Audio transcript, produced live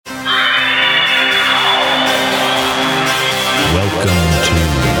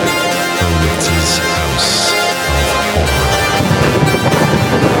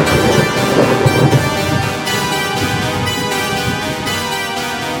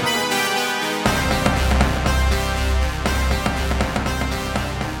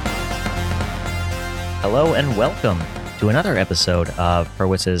Hello and welcome to another episode of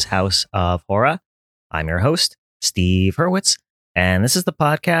Hurwitz's House of Horror. I'm your host, Steve Hurwitz, and this is the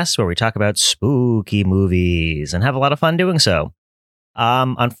podcast where we talk about spooky movies and have a lot of fun doing so.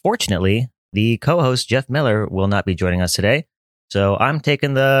 Unfortunately, the co-host Jeff Miller will not be joining us today, so I'm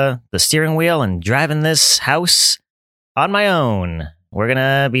taking the steering wheel and driving this house on my own. We're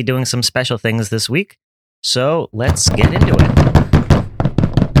gonna be doing some special things this week, so let's get into it.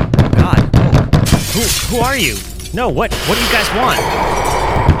 God, who are you? No, what do you guys want?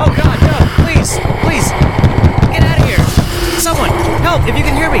 Oh God, no! Please, get out of here! Someone, help! If you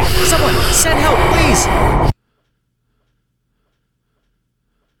can hear me, someone, send help, please!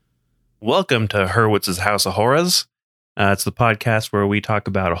 Welcome to Hurwitz's House of Horrors. It's the podcast where we talk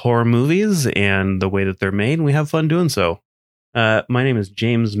about horror movies and the way that they're made, and we have fun doing so. My name is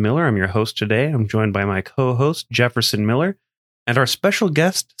James Miller. I'm your host today. I'm joined by my co-host, Jefferson Miller, and our special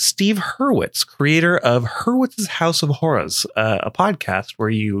guest, Steve Hurwitz, creator of Hurwitz's House of Horrors, a podcast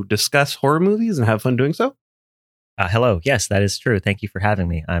where you discuss horror movies and have fun doing so. Hello. Yes, that is true. Thank you for having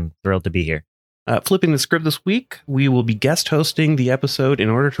me. I'm thrilled to be here. Flipping the script this week, we will be guest hosting the episode in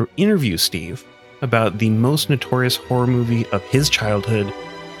order to interview Steve about the most notorious horror movie of his childhood,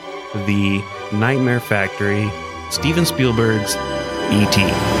 The Nightmare Factory, Steven Spielberg's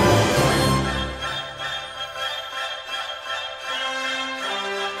E.T.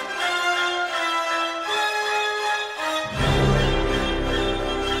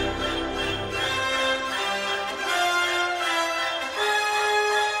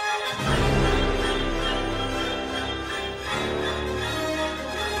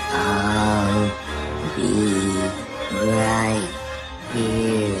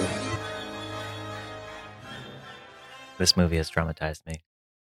 This movie has traumatized me.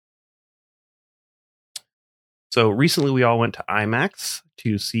 So recently we all went to IMAX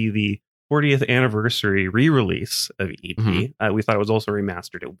to see the 40th anniversary re-release of E.T. Mm-hmm. We thought it was also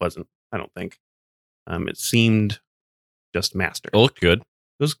remastered. It wasn't, I don't think. It seemed just mastered. It looked good.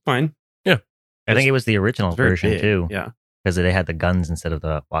 It was fine. Yeah. I think it was the original very version big, too. Yeah. Because they had the guns instead of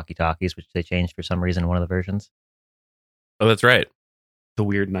the walkie-talkies, which they changed for some reason in one of the versions. Oh, that's right. The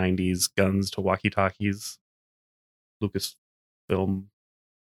weird 90s guns to walkie-talkies. Lucasfilm.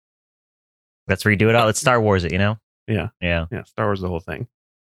 Let's redo it all. Let's Star Wars it, you know? Yeah. Yeah. Star Wars, the whole thing.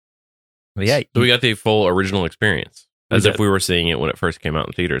 But yeah. So we got the full original experience as We if did. we were seeing it when it first came out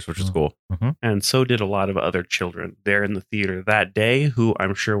in theaters, which was cool. Mm-hmm. And so did a lot of other children there in the theater that day, who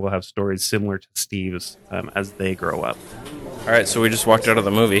I'm sure will have stories similar to Steve's as they grow up. All right, so we just walked out of the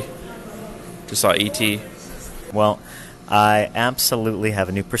movie. Just saw E.T. Well, I absolutely have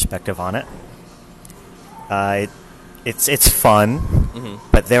a new perspective on it. It's fun,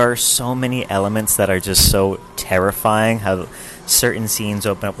 but there are so many elements that are just so terrifying. How certain scenes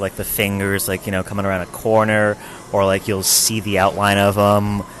open up, like the fingers, like, you know, coming around a corner, or like you'll see the outline of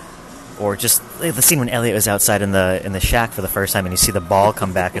them, or just like the scene when Elliot was outside in the shack for the first time, and you see the ball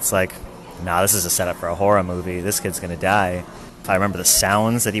come back. It's like, nah, this is a setup for a horror movie. This kid's gonna die. I remember the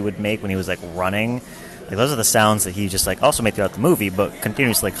sounds that he would make when he was like running. Like, those are the sounds that he just like also made throughout the movie, but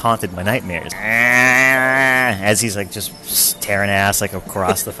continuously like haunted my nightmares. As he's like just tearing ass like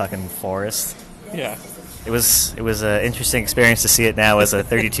across the fucking forest. Yeah. It was an interesting experience to see it now as a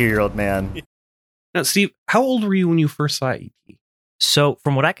 32-year-old man. Now, Steve, how old were you when you first saw E.T.? So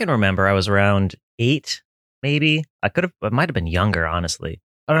from what I can remember, I was around 8, maybe. I might have been younger, honestly.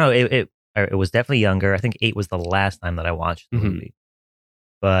 I don't know. It was definitely younger. I think 8 was the last time that I watched the movie.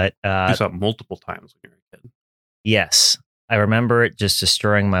 But You saw it multiple times when you were a kid. yes, I remember it just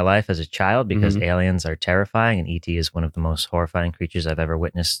destroying my life as a child because aliens are terrifying, and E.T. is one of the most horrifying creatures I've ever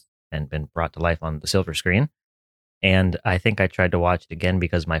witnessed and been brought to life on the silver screen. And I think I tried to watch it again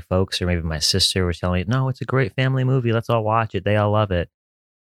because my folks or maybe my sister was telling me, no, it's a great family movie. Let's all watch it. They all love it.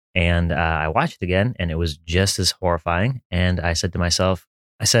 And I watched it again, and it was just as horrifying. And I said to myself,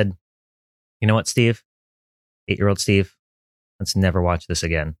 you know what, Steve? 8-year-old Steve, let's never watch this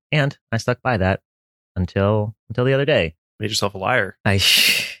again. And I stuck by that until the other day. Made yourself a liar.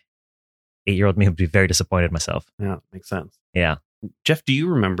 8-year-old me would be very disappointed in myself. Yeah, makes sense. Yeah. Jeff, do you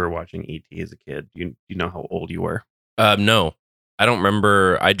remember watching E.T. as a kid? Do you know how old you were? No, I don't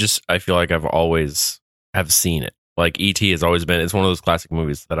remember. I feel like I've always have seen it. Like E.T. has always been. It's one of those classic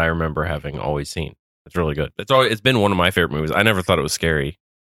movies that I remember having always seen. It's really good. It's been one of my favorite movies. I never thought it was scary,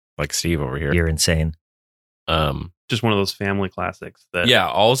 like Steve over here. You're insane. Just one of those family classics. Yeah,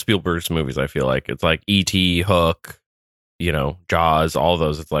 all Spielberg's movies. I feel like it's like E.T., Hook, Jaws, all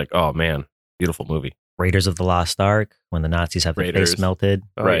those. It's like, oh man, beautiful movie. Raiders of the Lost Ark, when the Nazis have their face melted.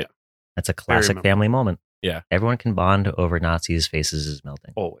 Oh, right. yeah. That's a classic family moment. Yeah. Everyone can bond over Nazis' faces is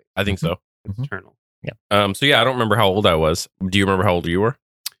melting. Always. I think so. It's eternal. So yeah, I don't remember how old I was. Do you remember how old you were?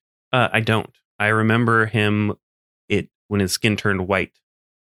 I don't. I remember him when his skin turned white.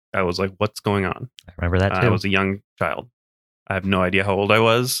 I was like, what's going on? I remember that too. I was a young child. I have no idea how old I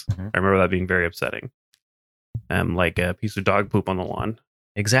was. Mhm. I remember that being very upsetting. Like a piece of dog poop on the lawn.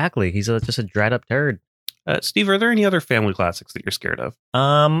 Exactly. He's just a dried up turd. Steve, are there any other family classics that you're scared of?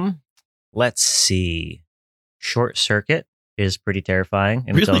 Let's see. Short Circuit is pretty terrifying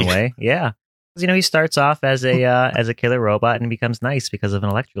in its Really? own way. Yeah. Because, he starts off as a killer robot and becomes nice because of an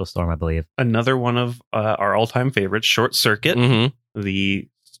electrical storm, I believe. Another one of our all-time favorites, Short Circuit. Mm-hmm. The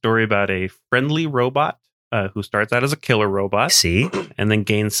story about a friendly robot who starts out as a killer robot. See? And then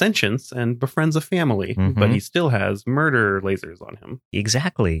gains sentience and befriends a family. Mhm. But he still has murder lasers on him.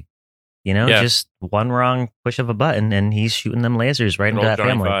 Exactly. Yeah. Just one wrong push of a button and he's shooting them lasers right into that Johnny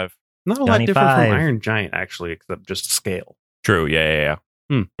family. 5. Not a lot Johnny different 5. from Iron Giant, actually, except just scale. True. Yeah.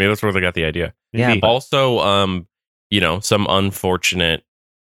 Maybe that's where they got the idea. Yeah, Maybe. but- Also, some unfortunate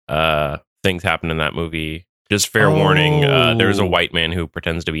things happen in that movie. Just fair warning, there's a white man who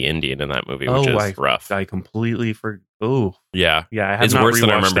pretends to be Indian in that movie, which is rough. I completely forgot. Oh, Yeah. yeah. I have It's not worse than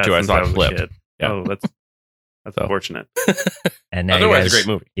I rewatched remember, that too. I since saw it was a clipped. kid. Yeah. Oh, that's So. unfortunate. And now Otherwise, a great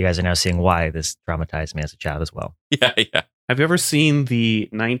movie. you guys are now seeing why this traumatized me as a child as well. Yeah. Have you ever seen the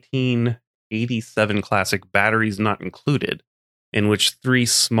 1987 classic Batteries Not Included, in which 3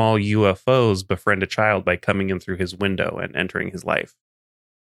 small UFOs befriend a child by coming in through his window and entering his life?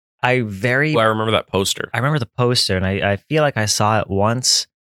 I remember that poster. I remember the poster, and I feel like I saw it once.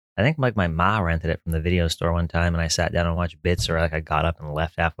 I think like my ma rented it from the video store one time, and I sat down and watched bits, or like I got up and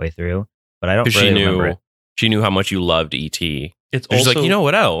left halfway through. But I don't really remember it. She knew how much you loved E.T. It's She's also, like, you know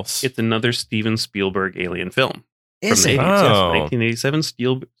what else? it's another Steven Spielberg alien film. Is from the it? 80s, yes, Oh. 1987,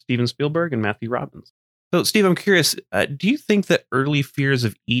 Steven Spielberg and Matthew Robbins. So, Steve, I'm curious, do you think that early fears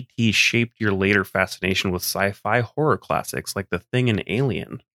of E.T. shaped your later fascination with sci-fi horror classics like The Thing and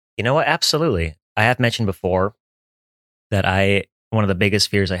Alien? You know what? Absolutely. I have mentioned before that one of the biggest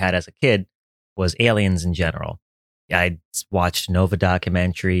fears I had as a kid was aliens in general. I watched Nova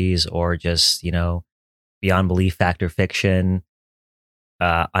documentaries or just, beyond belief factor fiction,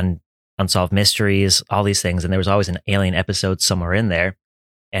 unsolved mysteries, all these things. And there was always an alien episode somewhere in there.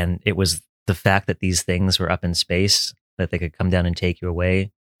 And it was the fact that these things were up in space, that they could come down and take you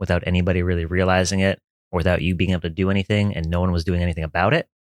away without anybody really realizing it, or without you being able to do anything, and no one was doing anything about it,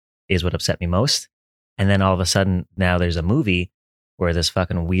 is what upset me most. And then all of a sudden, now there's a movie where this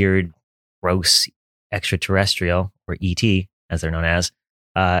fucking weird, gross extraterrestrial, or ET, as they're known as,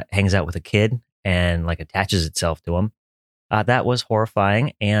 hangs out with a kid and like attaches itself to him. That was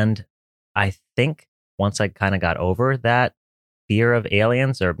horrifying. And I think once I kind of got over that fear of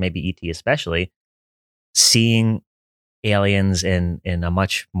aliens, or maybe ET especially, seeing aliens in a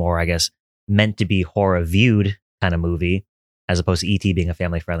much more, I guess, meant to be horror viewed kind of movie, as opposed to ET being a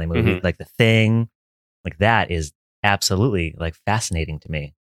family friendly movie, Mhm. like The Thing, like that is absolutely like fascinating to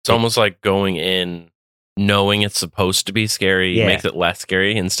me. It's almost like going in knowing it's supposed to be scary Yeah. makes it less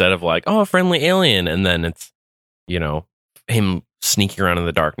scary, instead of like, oh, a friendly alien. And then it's, him sneaking around in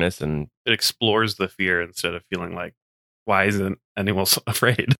the darkness. And It explores the fear instead of feeling like, why isn't anyone so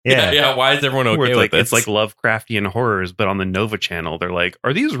afraid? Yeah. why is everyone Where okay it's with like, this? it's like Lovecraftian horrors, but on the Nova channel, they're like,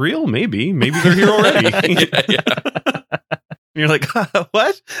 are these real? Maybe they're here already. And you're like,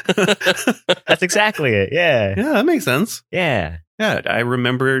 what? That's exactly it. Yeah. Yeah, that makes sense. Yeah. Yeah, I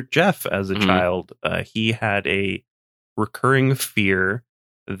remember Jeff as a Mhm. child. He had a recurring fear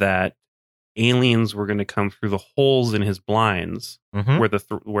that aliens were going to come through the holes in his blinds Mhm.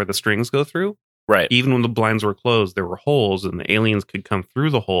 where the strings go through. right. Even when the blinds were closed, there were holes, and the aliens could come through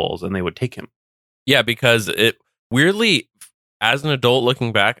the holes, and they would take him. Yeah, because it weirdly, as an adult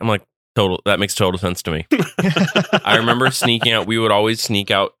looking back, I'm like, that makes total sense to me. I remember sneaking out. We would always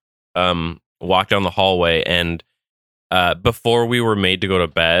sneak out, walk down the hallway, and before we were made to go to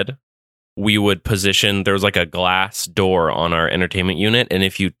bed, we would position, there was like a glass door on our entertainment unit, and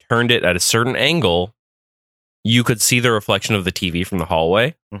if you turned it at a certain angle, you could see the reflection of the TV from the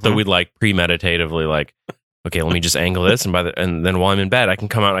hallway. So Mhm. we'd like premeditatively like, okay, let me just angle this, and then while I'm in bed, I can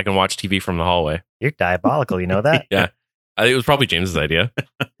come out and I can watch TV from the hallway. You're diabolical. You know that? Yeah. I think it was probably James's idea.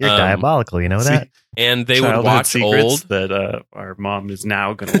 You're diabolical. You know See? that? And they would Childhood watch secrets old. that our mom is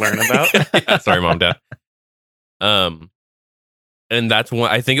now going to learn about. Yeah, sorry, mom, dad. And that's one.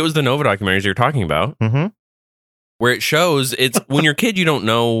 I think it was the Nova documentaries you're talking about, Mm-hmm. where it shows it's when you're a kid, you don't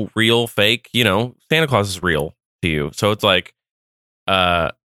know real, fake. Santa Claus is real to you, so it's like,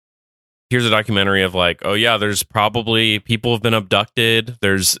 here's a documentary of like, oh yeah, there's probably people have been abducted.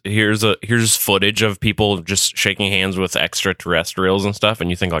 Here's footage of people just shaking hands with extraterrestrials and stuff, and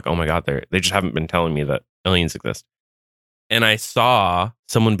you think like, oh my god, they just haven't been telling me that aliens exist. And I saw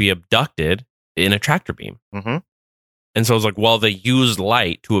someone be abducted in a tractor beam. Mm-hmm. And so I was like, well, they used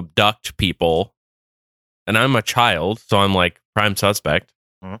light to abduct people. And I'm a child, so I'm like prime suspect.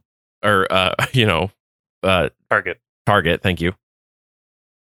 Mm-hmm. Or, Target, thank you.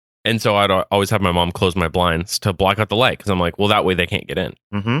 And so I'd always have my mom close my blinds to block out the light because I'm like, well, that way they can't get in.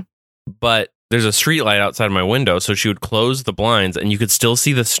 Mm-hmm. But there's a street light outside of my window, so she would close the blinds and you could still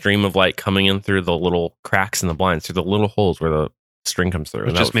see the stream of light coming in through the little cracks in the blinds, through the little holes where the string comes through.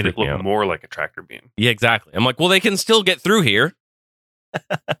 It just made it look more like a tractor beam. Yeah, exactly. I'm like, well, they can still get through here.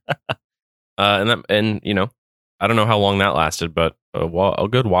 I don't know how long that lasted, but a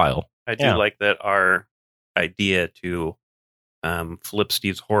good while. I do like that our idea to flip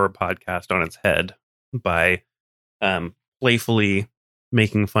Steve's horror podcast on its head by playfully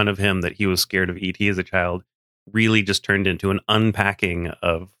making fun of him that he was scared of ET as a child really just turned into an unpacking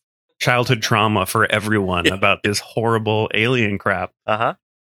of childhood trauma for everyone about this horrible alien crap. Uh-huh.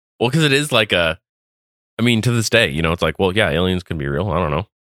 Well, because it is like to this day, it's like, well, yeah, aliens can be real. I don't know.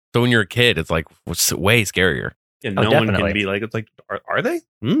 So when you're a kid, it's like way scarier. And no one can be like, it's like, are they?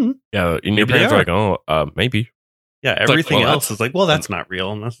 Mm-hmm. Yeah, and your parents are like, oh, maybe. Yeah, everything else is like, well, that's not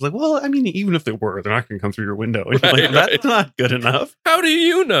real. And I was like, well, I mean, even if they were, they're not going to come through your window. And that's not good enough. How do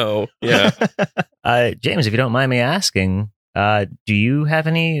you know? Yeah. James, if you don't mind me asking, do you have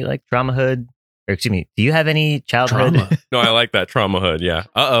any like do you have any childhood? Trauma. No, I like that trauma hood. Yeah.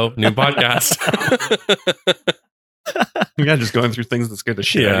 New podcast. Yeah, just going through things that scared the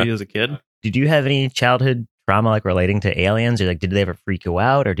shit out of you as a kid. Did you have any childhood trauma like relating to aliens, or like did they ever freak you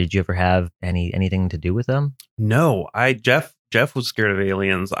out, or did you ever have anything to do with them? No, Jeff was scared of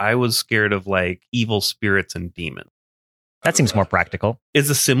aliens. I was scared of like evil spirits and demons. That seems more practical. It's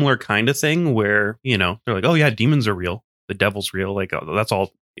a similar kind of thing where, they're like, oh yeah, demons are real. The devil's real. Like, that's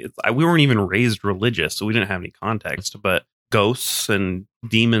all. We weren't even raised religious, so we didn't have any context, but ghosts and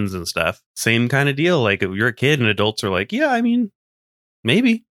demons and stuff, same kind of deal. Like if you're a kid and adults are like, yeah, I mean,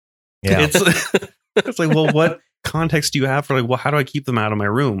 maybe. Yeah. It's like, well, what context do you have for like, well, how do I keep them out of my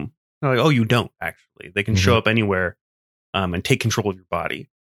room? They're like, oh, you don't actually. They can show up anywhere and take control of your body.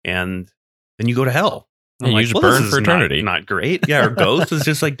 And then you go to hell. And you just burn for eternity. Not great. Yeah, or ghosts is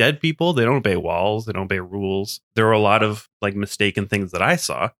just like dead people. They don't obey walls. They don't obey rules. There were a lot of like mistaken things that I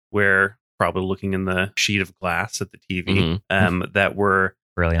saw where probably looking in the sheet of glass at the TV that were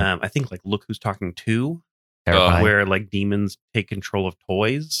brilliant. I think like Look Who's Talking 2, where like demons take control of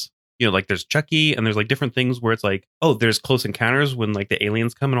toys. Like there's Chucky and there's like different things where it's like, oh, there's Close Encounters when like the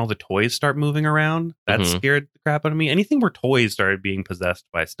aliens come and all the toys start moving around. That scared the crap out of me. Anything where toys started being possessed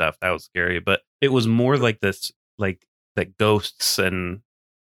by stuff, that was scary. But it was more like this, like that ghosts and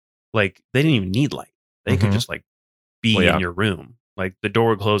like they didn't even need light. They could just like be in your room. Like the door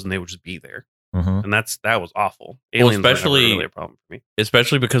would close and they would just be there. And that was awful. Aliens were never really a problem for me.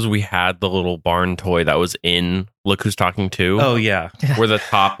 Especially because we had the little barn toy that was in Look Who's Talking 2. Oh yeah. Where the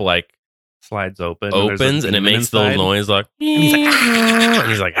top like slides opens and it makes the little noise like and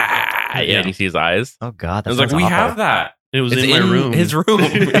he's like ah, and you see his eyes. Oh god, I was like, we have that. It was in my room. His room.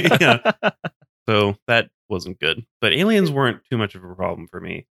 Yeah. So that wasn't good. But aliens weren't too much of a problem for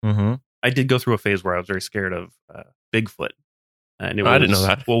me. I did go through a phase where I was very scared of Bigfoot. And I didn't know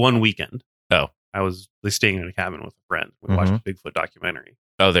that. Well, one weekend. Oh. I was staying in a cabin with a friend. We watched a Bigfoot documentary.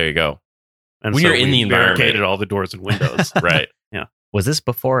 Oh, there you go. And we so are in the environment. Barricaded all the doors and windows. Right. Yeah. Was this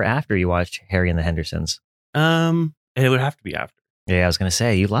before or after you watched Harry and the Hendersons? It would have to be after. Yeah, I was going to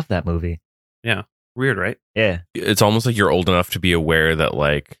say, you love that movie. Yeah. Weird, right? Yeah. It's almost like you're old enough to be aware that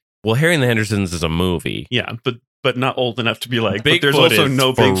like, well, Harry and the Hendersons is a movie. Yeah, but not old enough to be like, Bigfoot, but there's also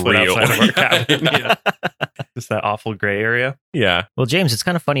no Bigfoot real. outside of our cabin. Yeah. Just that awful gray area. Yeah. Well, James, it's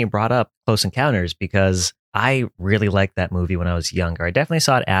kind of funny you brought up Close Encounters because I really liked that movie when I was younger. I definitely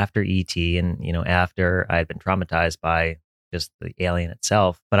saw it after E.T. and, after I had been traumatized by just the alien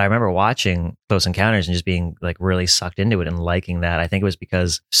itself. But I remember watching Close Encounters and just being like really sucked into it and liking that. I think it was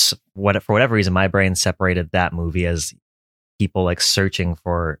because for whatever reason, my brain separated that movie as people like searching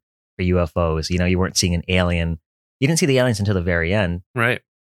for UFOs. You weren't seeing an alien. You didn't see the aliens until the very end. Right.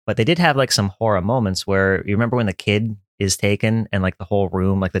 But they did have like some horror moments where you remember when the kid is taken and like the whole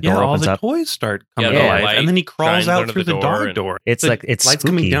room, like the door opens up. All the toys start coming to the life, light and then he crawls out through the dark and door. It's like it's lights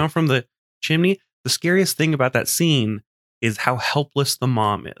spooky. coming down from the chimney. The scariest thing about that scene is how helpless the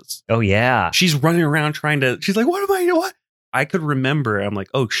mom is. Oh yeah, she's running around she's like, what am I? What? I could remember. I'm like,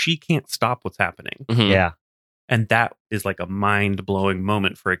 oh, she can't stop what's happening. Yeah. And that is like a mind-blowing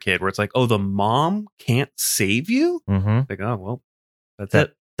moment for a kid where it's like, oh, the mom can't save you? Mm-hmm. Like, oh, well, that's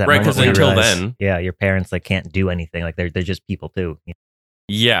it. That Right, moment 'cause when you until realize, then- yeah, your parents like can't do anything. Like they're just people too.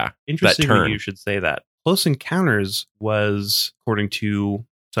 Yeah. Interesting turn. that you should say that. Close Encounters was, according to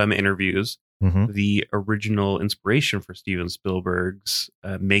some interviews, Mm-hmm. the original inspiration for Steven Spielberg's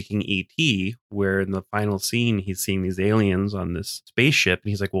making E.T., where in the final scene he's seeing these aliens on this spaceship, and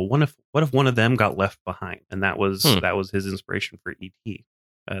he's like, "Well, what if one of them got left behind?" And that was his inspiration for E.T.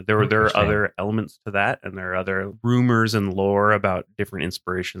 There are Interesting. other elements to that, and there are other rumors and lore about different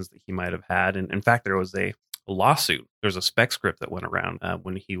inspirations that he might have had. And in fact, there was a lawsuit. There's a spec script that went around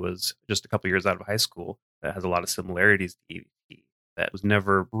when he was just a couple years out of high school that has a lot of similarities to E.T. that was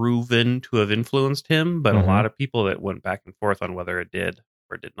never proven to have influenced him, but Mhm. a lot of people that went back and forth on whether it did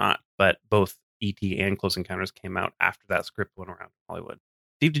or did not. But both E.T. and Close Encounters came out after that script went around Hollywood.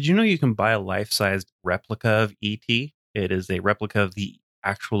 Steve, did you know you can buy a life-sized replica of E.T.? It is a replica of the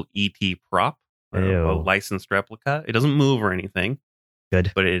actual E.T. prop, a Ew. licensed replica. It doesn't move or anything,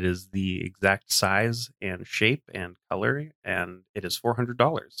 Good. but it is the exact size and shape and color, and it is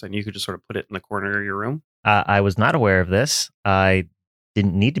 $400. And you could just sort of put it in the corner of your room. I was not aware of this. I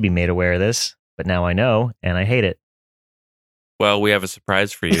didn't need to be made aware of this, but now I know, and I hate it. Well, we have a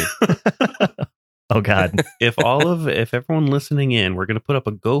surprise for you. Oh God. If everyone listening in, we're going to put up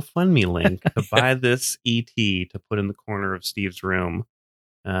a GoFundMe link to buy this ET to put in the corner of Steve's room.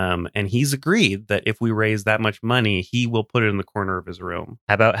 And he's agreed that if we raise that much money, he will put it in the corner of his room.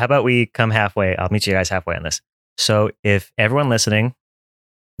 How about we come halfway? I'll meet you guys halfway on this. So if everyone listening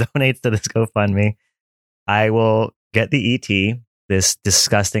donates to this GoFundMe, I will get the ET, this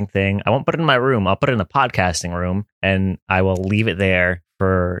disgusting thing. I won't put it in my room. I'll put it in the podcasting room, and I will leave it there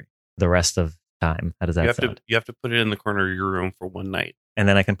for the rest of time. How does that sound? You have to put it in the corner of your room for one night. And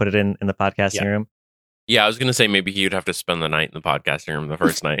then I can put it in the podcasting room. Yeah, I was going to say maybe you'd have to spend the night in the podcasting room the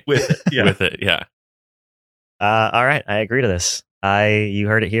first night. With it. Yeah. With it, yeah. All right, I agree to this. You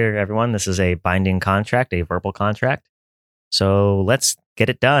heard it here, everyone. This is a binding contract, a verbal contract. So let's get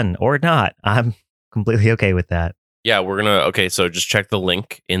it done, or not. I'm completely okay with that. Yeah, okay, so just check the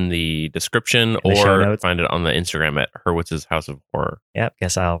link in the description In the show or notes. find it on the Instagram at Hurwitz's House of Horror. Yep,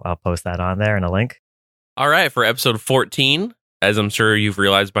 guess I'll post that on there in a link. All right, for episode 14, as I'm sure you've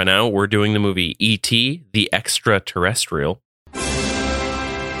realized by now, we're doing the movie E.T., the Extra-Terrestrial.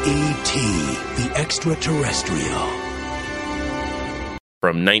 E.T., the Extra-Terrestrial.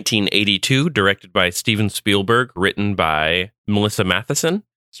 From 1982, directed by Steven Spielberg, written by Melissa Matheson,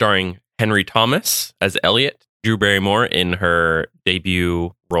 starring Henry Thomas as Elliot, Drew Barrymore in her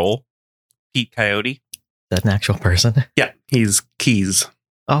debut role. Pete Coyote. Is that an actual person? Yeah, he's Keys.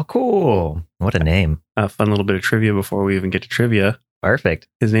 Oh, cool. What a name. A fun little bit of trivia before we even get to trivia. Perfect.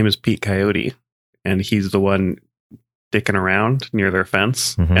 His name is Pete Coyote, and he's the one dicking around near their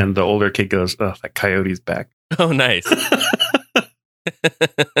fence. Mhm. And the older kid goes, "Oh, that coyote's back." Oh, nice.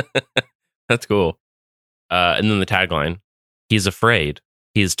 That's cool. And then the tagline, he's afraid.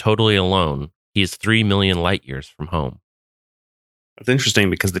 He is totally alone. He is 3 million light years from home. It's interesting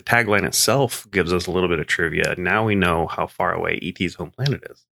because the tagline itself gives us a little bit of trivia. Now we know how far away E.T.'s home planet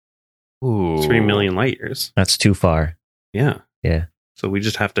is. Ooh. 3 million light years. That's too far. Yeah. Yeah. So we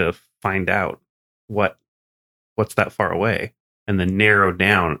just have to find out what's that far away, and then narrow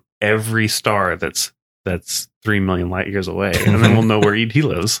down every star that's 3 million light years away, and then we'll know where ET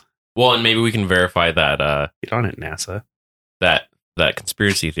lives. Well, and maybe we can verify that Get on it, NASA. that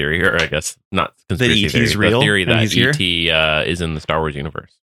conspiracy theory, or I guess not conspiracy ET theory, is the real theory and that he's here? ET is in the Star Wars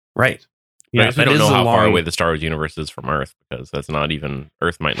universe. Right. Yeah, But we don't is know a how far long- away the Star Wars universe is from Earth, because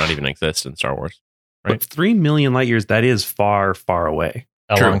Earth might not even exist in Star Wars. But 3 million light years, that is far, far away.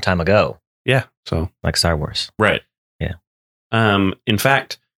 A True. long time ago, Yeah. So, like Star Wars. Right. in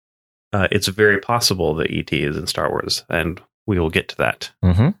fact, it's very possible that ET is in Star Wars, and we will get to that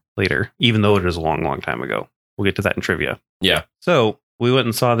Mm-hmm. later, even though it is a long, long time ago. We'll get to that in trivia. Yeah. So we went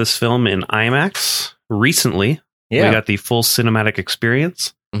and saw this film in IMAX recently. Yeah. We got the full cinematic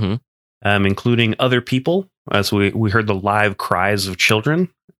experience, Mhm. Including other people, as we heard the live cries of children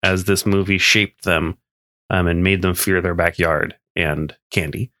as this movie shaped them and made them fear their backyard and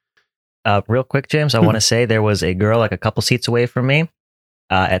candy. Real quick, James, I want to say there was a girl like a couple seats away from me.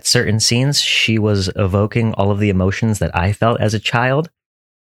 At certain scenes, she was evoking all of the emotions that I felt as a child.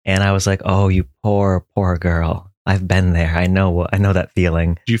 And I was like, oh, you poor, poor girl. I've been there. I know that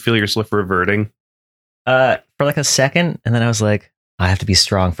feeling. Do you feel your slip reverting? For like a second. And then I was like, I have to be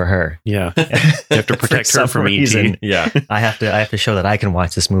strong for her. Yeah. You have to protect her from ET. Yeah. I have to show that I can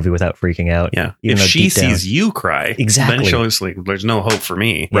watch this movie without freaking out. Yeah. Even If though she deep down- sees you cry, Exactly. then she'll just like, there's no hope for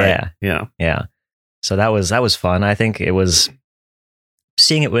me. Yeah. Yeah. Yeah. So that was fun. I think it was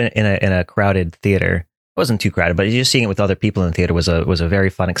seeing it in a crowded theater. It wasn't too crowded, but just seeing it with other people in the theater was a very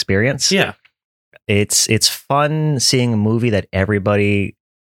fun experience. Yeah. It's fun seeing a movie that everybody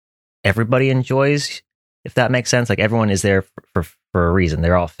enjoys, if that makes sense. Like everyone is there for a reason.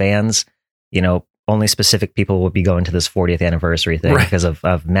 They're all fans. Only specific people will be going to this 40th anniversary thing because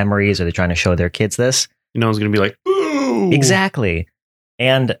of memories, or they're trying to show their kids this. No one's going to be like, ooh. Exactly.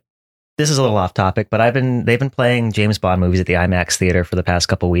 And this is a little off topic, but they've been playing James Bond movies at the IMAX theater for the past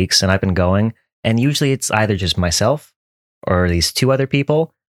couple weeks, and I've been going, and usually it's either just myself or these two other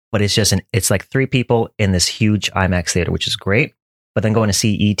people, but it's like three people in this huge IMAX theater, which is great. But then going to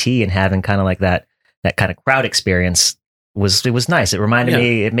see E.T. and having kind of like that kind of crowd experience was nice. It reminded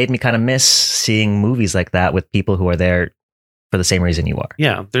me, it made me kind of miss seeing movies like that with people who are there for the same reason you are.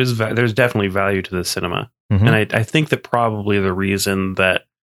 Yeah, there's definitely value to the cinema. Mm-hmm. And I think that probably the reason that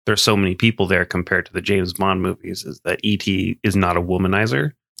there's so many people there compared to the James Bond movies is that E.T. is not a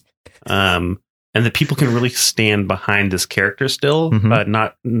womanizer. And that people can really stand behind this character still,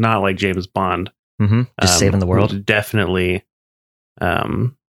 not like James Bond. Mm-hmm. Just saving the world. Definitely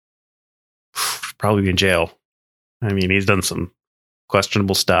probably be in jail. I mean, he's done some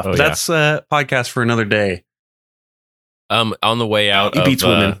questionable stuff. Oh, but that's a podcast for another day. On the way out, he beats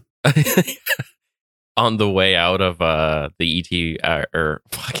women. On the way out of the ET or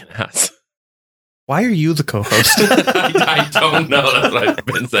fucking ass. Why are you the co-host? I don't know. That's what I've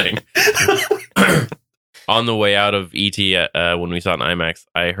been saying. On the way out of ET, when we saw it in IMAX,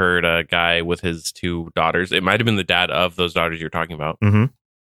 I heard a guy with his two daughters. It might have been the dad of those daughters you're talking about. Mm-hmm.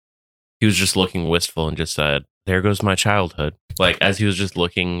 He was just looking wistful and just said, "There goes my childhood." Like as he was just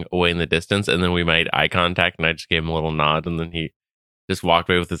looking away in the distance, and then we made eye contact, and I just gave him a little nod, and then he just walked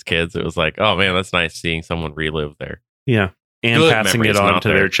away with his kids. It was like, oh man, that's nice seeing someone relive there. Yeah, and Good passing it on to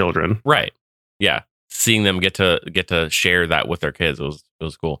their children. Right. Yeah, seeing them get to share that with their kids was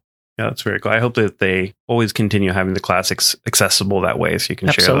cool. Yeah, that's very cool. I hope that they always continue having the classics accessible that way, so you can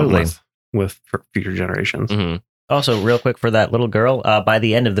Absolutely. share them with future generations. Mm-hmm. Also, real quick for that little girl, by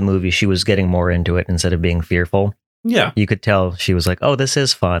the end of the movie, she was getting more into it instead of being fearful. Yeah, you could tell she was like, "Oh, this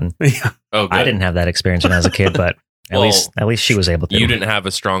is fun." Yeah. Oh, good. I didn't have that experience when I was a kid, but at least she was able to. You didn't have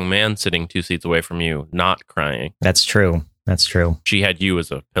a strong man sitting 2 seats away from you, not crying. That's true. That's true. She had you as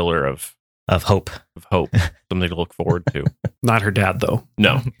a pillar of hope. Of hope, something to look forward to. Not her dad though.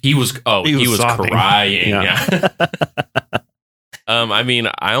 No, he was. Oh, he was crying. Yeah. I mean,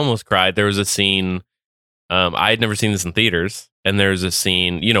 I almost cried. There was a scene. I had never seen this in theaters, and there's a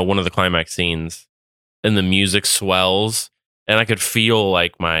scene. One of the climax scenes, and the music swells, and I could feel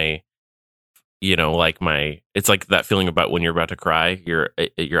like my. It's like that feeling about when you're about to cry. Your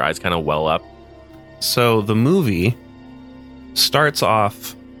eyes kind of well up. So the movie starts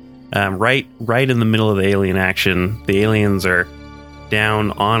off. Right in the middle of the alien action. The aliens are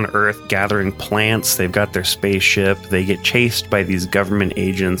down on Earth gathering plants. They've got their spaceship. They get chased by these government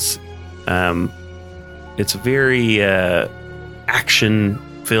agents. It's a very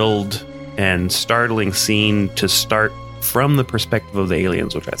action-filled and startling scene to start from the perspective of the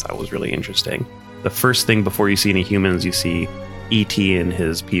aliens, which I thought was really interesting. The first thing before you see any humans, you see E.T. and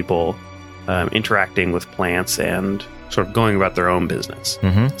his people interacting with plants and sort of going about their own business.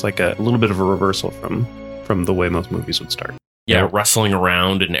 Mm-hmm. It's like a little bit of a reversal from the way most movies would start. Yeah, rustling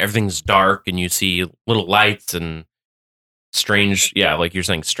around and everything's dark and you see little lights and strange, like you're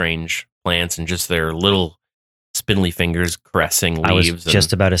saying, strange plants and just their little spindly fingers caressing leaves. I was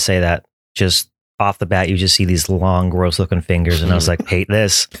just about to say that. Just off the bat, you just see these long, gross-looking fingers, and I was like, hate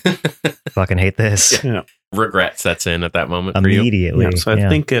this. Fucking hate this. Yeah. Regret sets in at that moment immediately. For you. Yeah, so I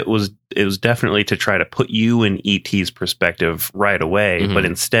think it was definitely to try to put you in E.T.'s perspective right away, but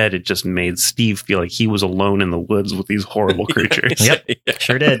instead it just made Steve feel like he was alone in the woods with these horrible creatures. Yep,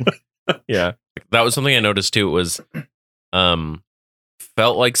 sure did. Yeah, that was something I noticed too. It was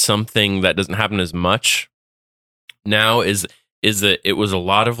felt like something that doesn't happen as much now is that it was a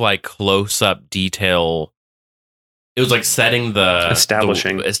lot of like close up detail. It was like setting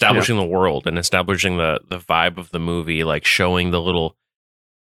establishing the world and establishing the vibe of the movie, like showing the little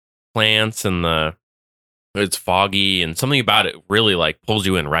plants and it's foggy and something about it really like pulls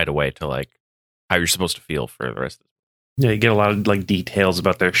you in right away to like how you're supposed to feel for the rest of it. Yeah, you get a lot of like details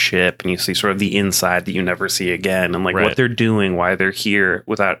about their ship and you see sort of the inside that you never see again and like what they're doing, why they're here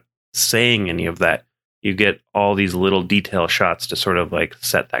without saying any of that. You get all these little detail shots to sort of like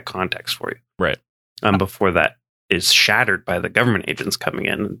set that context for you. Right. Before that is shattered by the government agents coming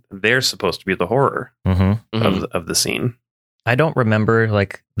in. They're supposed to be the horror of the scene. I don't remember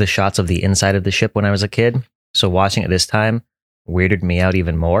like the shots of the inside of the ship when I was a kid. So watching it this time, weirded me out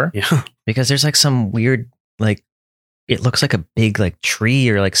even more. Yeah. Because there's like some weird, like, it looks like a big like tree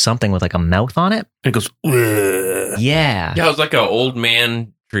or like something with like a mouth on it. And it goes, "Ugh." Yeah. Yeah, it was like an old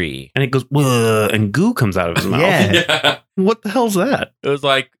man tree. And it goes, "Ugh," and goo comes out of his mouth. Yeah. Yeah. What the hell's that? It was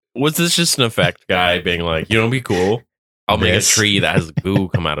like, was this just an effect guy being like, you know, be cool? I'll make a This. tree that has goo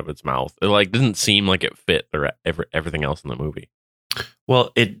come out of its mouth. It like didn't seem like it fit everything else in the movie.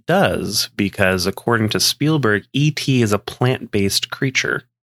 Well, it does, because according to Spielberg, E.T. is a plant-based creature.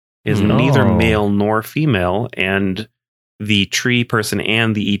 It is Oh. neither male nor female, and the tree person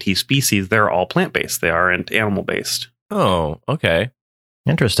and the E.T. species, they're all plant-based. They aren't animal-based. Oh, okay.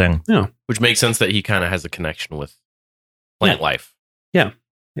 Interesting. Which makes sense that he kind of has a connection with plant life.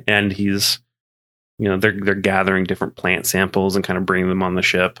 And he's, they're gathering different plant samples and kind of bringing them on the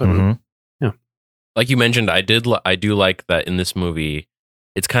ship. And Mhm. Like you mentioned, I do like that in this movie.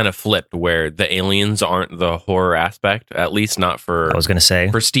 It's kind of flipped where the aliens aren't the horror aspect, at least not for I was going to say,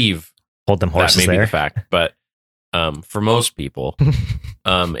 Steve. hold them That horses may be there. the fact, but for most people,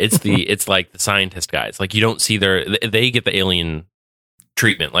 it's like the scientist guys. Like you don't see they get the alien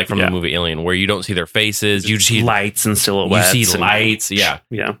treatment, like from the movie Alien, where you don't see their faces. You see lights and silhouettes. You see lights, yeah,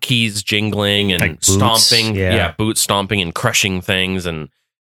 keys jingling and Like boots, stomping, boots stomping and crushing things, and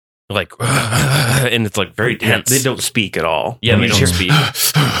like, and it's like very tense. They don't speak at all. Yeah, they don't hear- speak.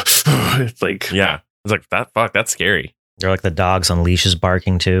 It's like, Yeah, it's like that. Fuck, that's scary. They're like the dogs on leashes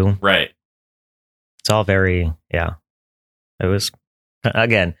barking too. Right. It's all very, yeah. It was,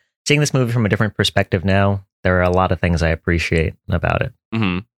 again, seeing this movie from a different perspective now, there are a lot of things I appreciate about it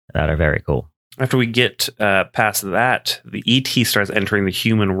Mm-hmm. that are very cool. after we get past that, the ET starts entering the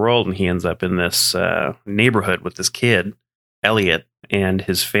human world, and he ends up in this neighborhood with this kid, Elliot, and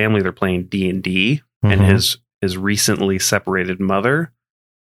his family. They're playing D&D, and his recently separated mother,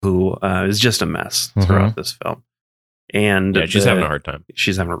 who is just a mess throughout this film. And she's having a hard time.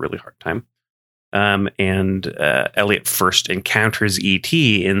 She's having a really hard time. And Elliot first encounters ET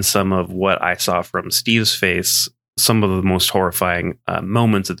in some of what I saw from Steve's face, some of the most horrifying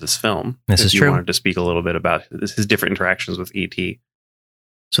moments of this film. This is true. Wanted to speak a little bit about his different interactions with ET.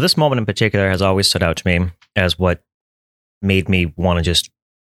 So this moment in particular has always stood out to me as what made me want to just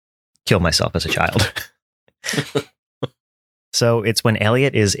kill myself as a child. So it's when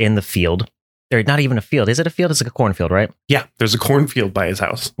Elliot is in the field. Or not even a field. Is it a field? It's like a cornfield, right? Yeah, there's a cornfield by his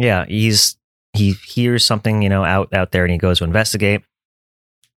house. Yeah, he hears something, out there, and he goes to investigate.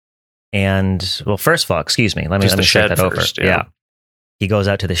 And well, first of all, excuse me, let me check that first, over. Yeah, he goes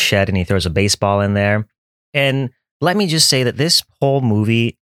out to the shed and he throws a baseball in there. And let me just say that this whole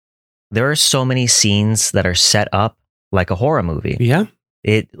movie, there are so many scenes that are set up like a horror movie. Yeah,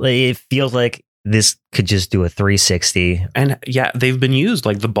 it feels like this could just do a 360. and yeah, they've been used,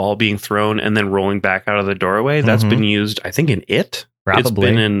 like the ball being thrown and then rolling back out of the doorway. That's been used, I think, in It. Probably. It's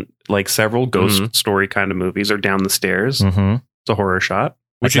been in like several ghost story kind of movies, or Down the Stairs. Mm-hmm. It's a horror shot.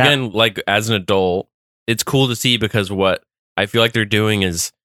 Which Like that. again, like as an adult, it's cool to see, because what I feel like they're doing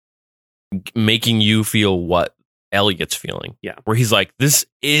is making you feel what Elliot's feeling. Yeah. Where he's like, this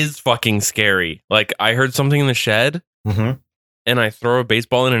is fucking scary. Like, I heard something in the shed Mm-hmm. and I throw a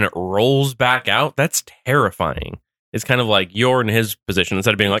baseball in and it rolls back out. That's terrifying. It's kind of like you're in his position,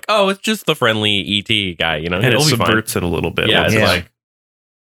 instead of being like, oh, it's just the friendly ET guy, And it it'll be fine. subverts it a little bit. Yeah, it's Yeah. like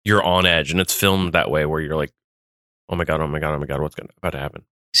you're on edge, and it's filmed that way where you're like, oh my God, what's about to happen?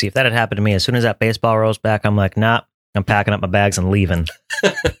 See, if that had happened to me, as soon as that baseball rolls back, I'm like, nah, I'm packing up my bags and leaving.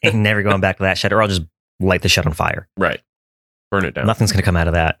 Ain't never going back to that shed, or I'll just light the shed on fire. Right. Burn it down. Nothing's going to come out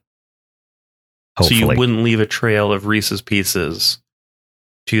of that. Hopefully. So you wouldn't leave a trail of Reese's Pieces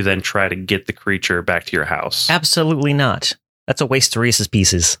to then try to get the creature back to your house? Absolutely not. That's a waste of Reese's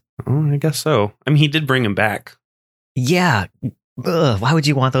Pieces. Oh, I guess so. I mean, he did bring him back. Yeah. Ugh, why would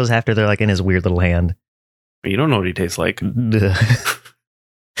you want those after they're like in his weird little hand? You don't know what he tastes like. Ugh.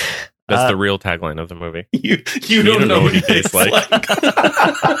 That's the real tagline of the movie. You don't know what he tastes like.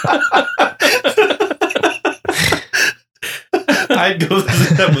 I'd go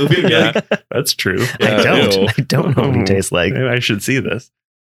visit that movie and be Yeah. like, that's true. I don't. ew. I don't know what he tastes like. Maybe I should see this.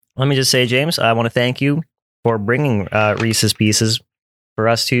 Let me just say, James, I want to thank you for bringing Reese's Pieces for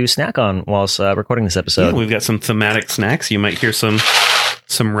us to snack on whilst recording this episode. Yeah, we've got some thematic snacks. You might hear some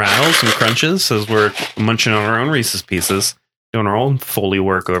rattles, some crunches as we're munching on our own Reese's Pieces, doing our own Foley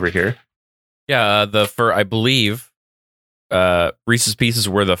work over here. Yeah, I believe Reese's Pieces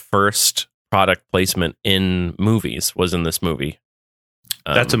were the first product placement in movies, was in this movie.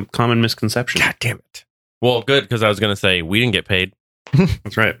 That's a common misconception. God damn it. Well, good, because I was going to say, we didn't get paid.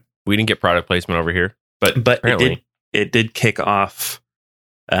 That's right. We didn't get product placement over here. But But apparently, it did kick off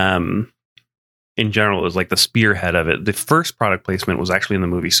in general is like the spearhead of it. The first product placement was actually in the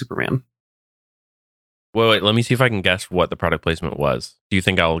movie Superman. Wait, let me see if I can guess what the product placement was. Do you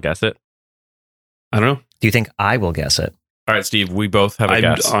think I'll guess it? I don't know. Do you think I will guess it? All right, Steve, we both have a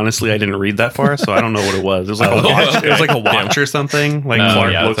guess. Honestly, I didn't read that far, so I don't know what it was. It was like a watch. Okay. It was like a watch or something. Like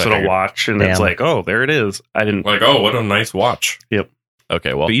Clark looks at a watch, and it's like, oh, there it is. I didn't like. Oh, what a nice watch. Yep.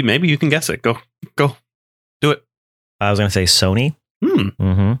 Okay, well, but maybe you can guess it. Go, do it. I was going to say Sony.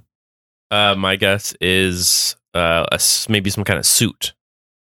 Mm-hmm. My guess is maybe some kind of suit.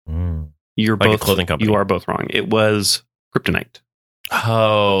 You're like both a clothing company. You are both wrong. It was Kryptonite.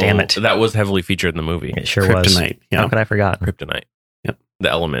 Oh, damn it! That was heavily featured in the movie. It sure Kryptonite, was. Yeah. How could I forgot? Kryptonite. Yep. The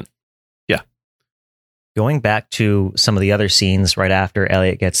element. Yeah. Going back to some of the other scenes right after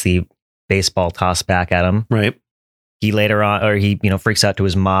Elliot gets the baseball tossed back at him. Right. He later on, or he, freaks out to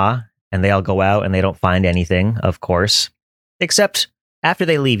his ma, and they all go out and they don't find anything, of course. Except after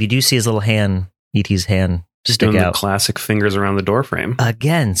they leave, you do see his little hand, E.T.'s hand, Just stick doing out. The classic fingers around the door frame.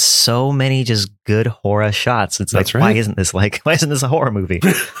 Again, so many just good horror shots. It's That's like, right. why isn't this a horror movie?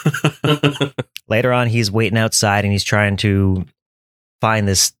 Later on, he's waiting outside and he's trying to find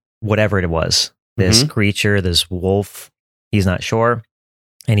this, whatever it was, this creature, this wolf. He's not sure.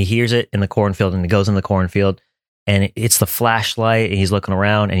 And he hears it in the cornfield and he goes in the cornfield and it's the flashlight and he's looking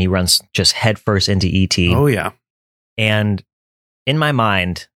around and he runs just headfirst into E.T. Oh, yeah. And in my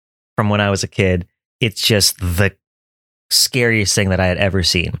mind, from when I was a kid, it's just the scariest thing that I had ever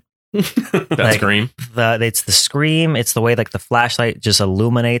seen. That scream. It's the scream. It's the way like the flashlight just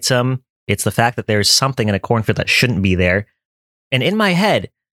illuminates him. It's the fact that there's something in a cornfield that shouldn't be there. And in my head,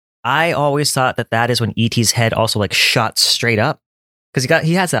 I always thought that is when E.T.'s head also like shot straight up because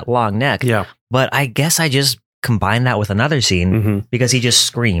he has that long neck. Yeah. But I guess I just combined that with another scene because he just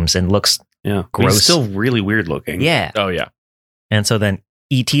screams and looks gross. He's still really weird looking. Yeah. Oh, yeah. And so then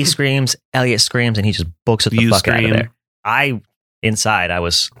E.T. screams, Elliot screams, and he just books it the fuck out of there. I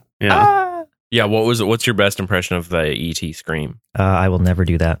was... Yeah. Yeah, what's your best impression of the E.T. scream? I will never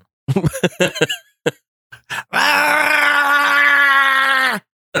do that.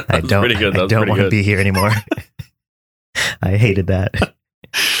 I don't want to be here anymore. I hated that.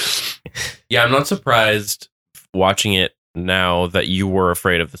 Yeah, I'm not surprised watching it now that you were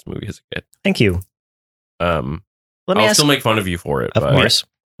afraid of this movie as a kid. Thank you. I'll still make fun of you for it. Of course.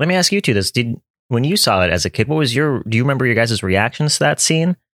 Let me ask you two this. When you saw it as a kid, do you remember your guys' reactions to that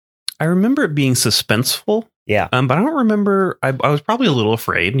scene? I remember it being suspenseful. Yeah. But I don't remember. I was probably a little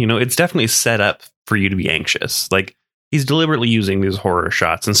afraid. It's definitely set up for you to be anxious. Like he's deliberately using these horror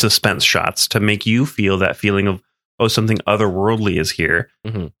shots and suspense shots to make you feel that feeling of, oh, something otherworldly is here.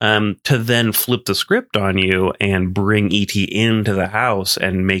 To then flip the script on you and bring E.T. into the house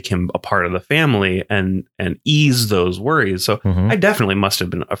and make him a part of the family and ease those worries. So I definitely must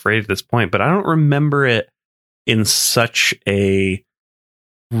have been afraid at this point, but I don't remember it in such a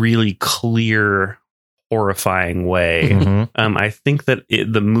really clear, horrifying way. I think that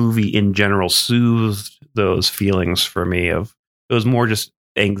the movie in general soothed those feelings for me. It was more just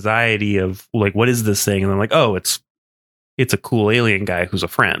anxiety of like, what is this thing? And then like, oh, it's a cool alien guy who's a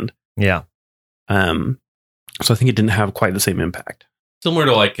friend. Yeah. So I think it didn't have quite the same impact. Similar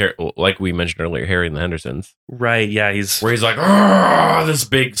to like we mentioned earlier, Harry and the Hendersons. Right. Yeah. Where he's like, this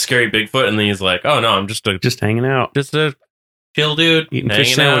big scary Bigfoot, and then he's like, oh no, I'm just hanging out, just a chill dude, eating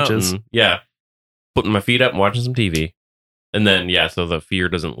fish sandwiches. Putting my feet up and watching some TV. And then so the fear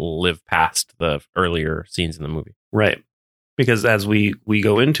doesn't live past the earlier scenes in the movie. Right. Because as we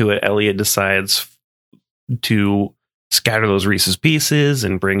go into it, Elliot decides to scatter those Reese's Pieces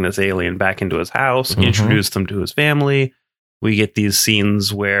and bring this alien back into his house, introduce them to his family. We get these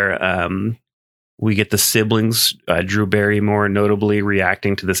scenes where we get the siblings, Drew Barrymore notably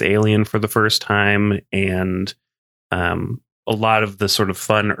reacting to this alien for the first time, and a lot of the sort of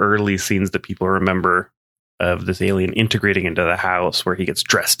fun early scenes that people remember of this alien integrating into the house, where he gets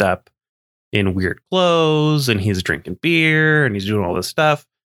dressed up in weird clothes and he's drinking beer and he's doing all this stuff.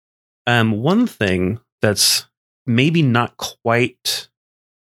 One thing that's maybe not quite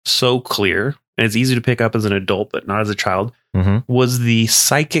so clear, and it's easy to pick up as an adult, but not as a child, was the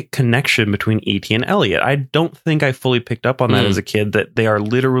psychic connection between E.T. and Elliot. I don't think I fully picked up on that as a kid, that they are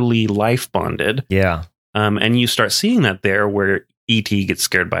literally life bonded. Yeah. And you start seeing that there, where E.T. gets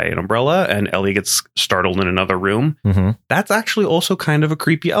scared by an umbrella and Elliot gets startled in another room. That's actually also kind of a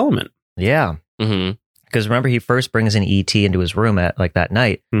creepy element. Yeah. Because remember, he first brings in E.T. into his room at like that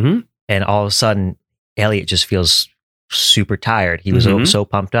night, and all of a sudden, Elliot just feels super tired. He was so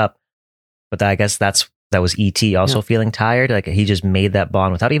pumped up, but I guess that was E.T. also feeling tired. Like he just made that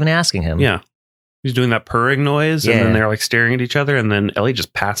bond without even asking him. Yeah. He's doing that purring noise, and then they're like staring at each other, and then Elliot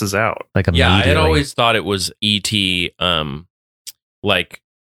just passes out. Like I had immediately. always thought it was E.T. Like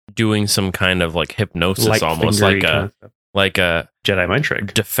doing some kind of like hypnosis, Light almost fingery like a Jedi mind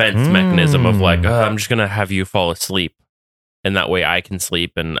trick. defense mechanism of like, I'm just gonna have you fall asleep, and that way I can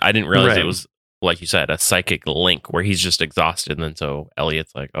sleep. And I didn't realize it was, like you said, a psychic link where he's just exhausted, and then so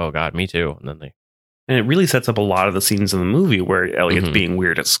Elliot's like, oh god, me too, and then And it really sets up a lot of the scenes in the movie where Elliot's being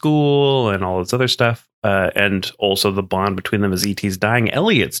weird at school and all this other stuff. And also the bond between them as E.T.'s dying,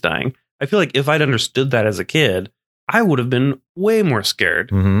 Elliot's dying. I feel like if I'd understood that as a kid, I would have been way more scared.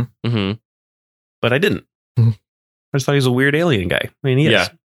 But I didn't. I just thought he was a weird alien guy. I mean, he is.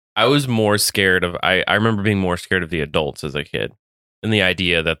 I was more scared of, I remember being more scared of the adults as a kid. And the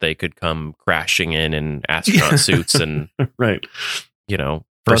idea that they could come crashing in astronaut suits and, you know,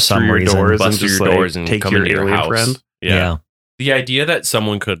 Bust through your doors and take come your into your house. friend. Yeah. The idea that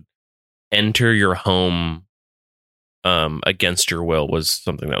someone could enter your home against your will was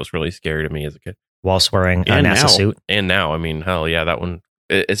something that was really scary to me as a kid. Whilst wearing a NASA suit. And now, I mean, hell yeah, that one,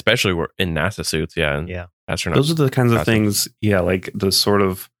 especially we're in NASA suits. And astronauts. Those are the kinds of things, like the sort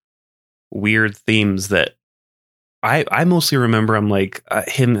of weird themes that I mostly remember. I'm like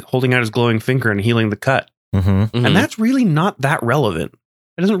him holding out his glowing finger and healing the cut. And that's really not that relevant.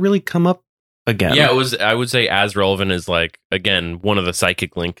 It doesn't really come up again. Yeah, it was. I would say as relevant as like, again, one of the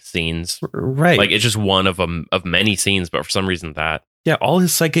psychic link scenes. Right. Like it's just one of many scenes, but for some reason that. Yeah, all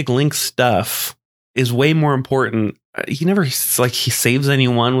his psychic link stuff is way more important. He never he saves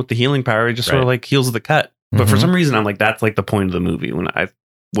anyone with the healing power. He just sort of like heals the cut. But for some reason, I'm like, that's like the point of the movie when I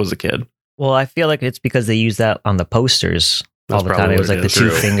was a kid. Well, I feel like it's because they use that on the posters all the time. It was like the two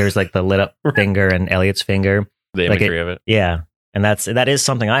fingers, like the lit up finger and Elliot's finger. The imagery of it. Yeah. And that is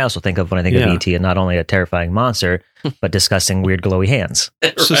something I also think of when I think of E.T. and not only a terrifying monster, but disgusting weird glowy hands.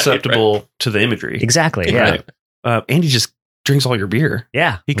 Susceptible to the imagery. Exactly. Yeah. And he just drinks all your beer.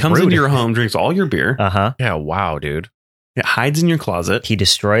 Yeah. He comes into your home, drinks all your beer. Yeah. Wow, dude. It hides in your closet. He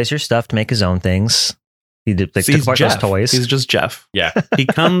destroys your stuff to make his own things. He took apart those toys. He's just Jeff. Yeah. He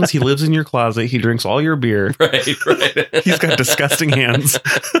comes, he lives in your closet, he drinks all your beer. Right. He's got disgusting hands.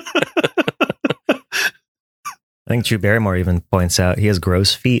 I think Drew Barrymore even points out he has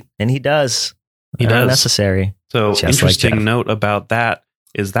gross feet, and he does. He does. Unnecessary. So Just interesting like note about that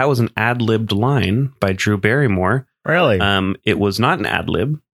is that was an ad-libbed line by Drew Barrymore. Really? It was not an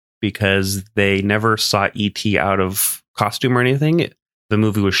ad-lib because they never saw E.T. out of costume or anything. The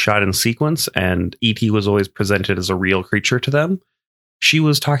movie was shot in sequence, and E.T. was always presented as a real creature to them. She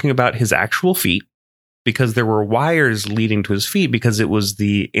was talking about his actual feet because there were wires leading to his feet because it was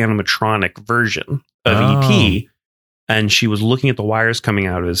the animatronic version of E.T., and she was looking at the wires coming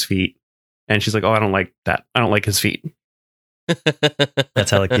out of his feet, and she's like, "Oh, I don't like that. I don't like his feet."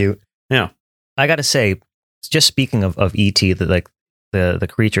 That's hella cute. Yeah, I got to say, just speaking of E.T., the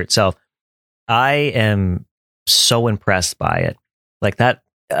creature itself, I am so impressed by it. Like that,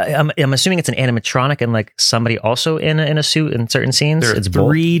 I'm assuming it's an animatronic and like somebody also in a suit in certain scenes. There are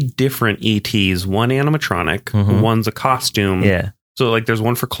three different ETs. One animatronic, one's a costume. Yeah. So like there's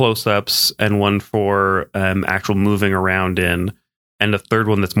one for close-ups and one for actual moving around in, and a third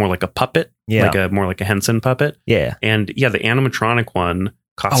one that's more like a puppet, more like a Henson puppet. Yeah. And the animatronic one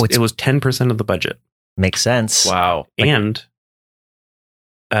it was 10% of the budget. Makes sense. Wow. And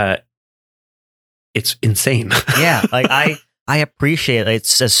it's insane. Yeah, like I appreciate it.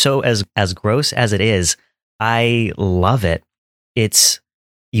 It's as gross as it is. I love it.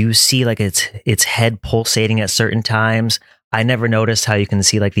 You see like its head pulsating at certain times. I never noticed how you can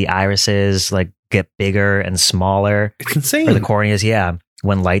see like the irises like get bigger and smaller. It's insane. Or the corneas, yeah.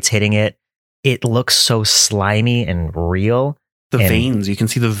 When light's hitting it, it looks so slimy and real. The veins, you can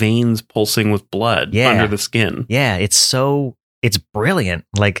see the veins pulsing with blood under the skin. Yeah, it's brilliant.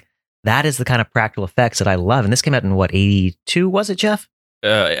 Like that is the kind of practical effects that I love. And this came out in what, 82, was it, Jeff?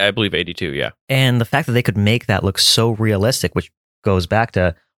 I believe 82, yeah. And the fact that they could make that look so realistic, which goes back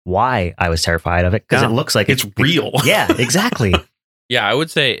to why I was terrified of it, because it looks like it's real. Yeah, exactly. Yeah, I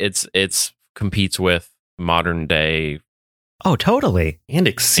would say it's competes with modern day. Oh, totally. And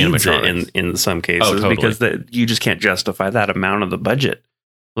exceeds it in some cases because you just can't justify that amount of the budget.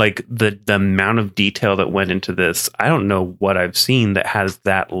 Like the amount of detail that went into this, I don't know what I've seen that has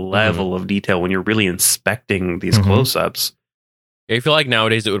that level of detail when you're really inspecting these close-ups. I feel like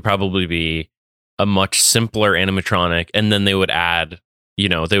nowadays it would probably be a much simpler animatronic, and then they would add, they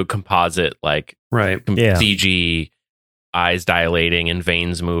would composite like CG eyes dilating and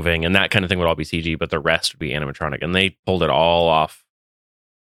veins moving, and that kind of thing would all be CG, but the rest would be animatronic. And they pulled it all off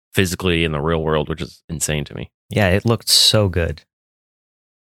physically in the real world, which is insane to me. Yeah, it looked so good.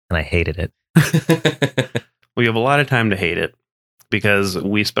 And I hated it. We have a lot of time to hate it because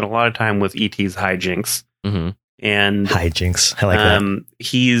we spent a lot of time with E.T.'s hijinks. Mm-hmm. And hijinks. I like that.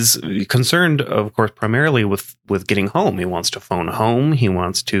 He's concerned, of course, primarily with getting home. He wants to phone home. He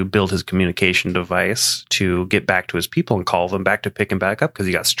wants to build his communication device to get back to his people and call them back to pick him back up because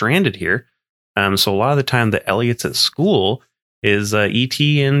he got stranded here. So a lot of the time that Elliot's at school is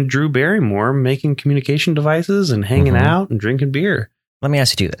E.T. and Drew Barrymore making communication devices and hanging out and drinking beer. Let me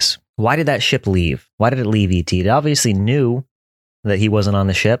ask you this. Why did that ship leave? Why did it leave E.T.? It obviously knew that he wasn't on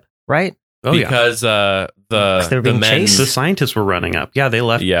the ship, right? Oh, because the scientists were running up. Yeah, they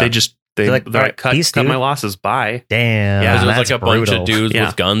left. Yeah. They're like, right, cut my losses. Bye. Damn. Yeah, there was that's like a brutal. bunch of dudes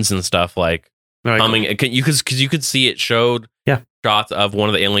with guns and stuff like coming. Because you could see it showed shots of one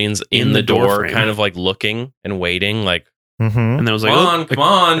of the aliens in the door kind of like looking and waiting, like. And there was like, come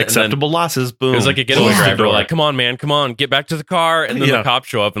on, acceptable losses. Boom. It was like a getaway driver, like, come on, man, come on, get back to the car. And then the cops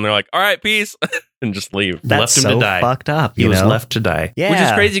show up and they're like, all right, peace, and just leave. That's left him so to die. Fucked up. He was left to die. Yeah. Which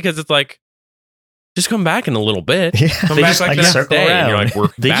is crazy because it's like, just come back in a little bit. Yeah. Come They back just, like like, the next circle day. around. And you're like, we're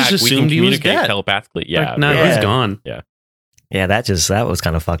They back. just We can assumed he was communicate dead. telepathically. Yeah. Like, no, he's gone. Yeah, that was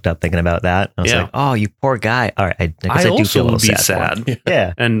kind of fucked up thinking about that. I was like, oh, you poor guy. All right, I guess I do also feel a little would be sad. for him. sad.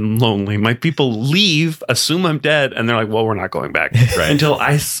 Yeah. And lonely. My people leave, assume I'm dead, and they're like, well, we're not going back. Right. Until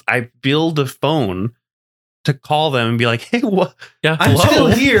I build a phone to call them and be like, hey, what? Yeah. I'm Hello? still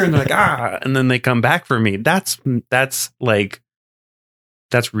here. And they're like, and then they come back for me. That's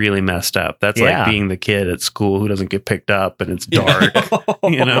really messed up. That's like being the kid at school who doesn't get picked up and it's dark,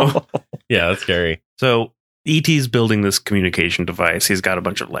 you know? Yeah, that's scary. So E.T.'s building this communication device. He's got a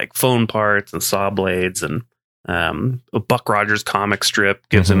bunch of like phone parts and saw blades, and a Buck Rogers comic strip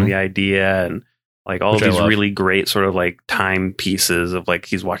gives him the idea, and like all of these really great sort of like time pieces of like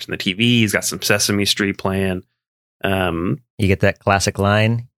he's watching the TV. He's got some Sesame Street playing. You get that classic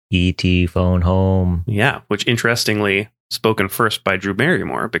line, E.T. phone home. Yeah, which interestingly spoken first by Drew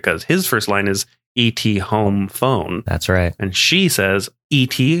Barrymore because his first line is E.T. home phone. That's right. And she says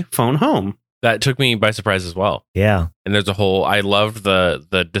E.T. phone home. That took me by surprise as well. Yeah. And there's I loved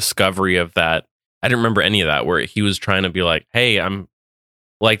the discovery of that. I didn't remember any of that where he was trying to be like, hey, I'm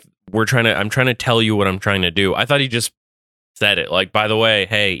trying to tell you what I'm trying to do. I thought he just said it. Like, by the way,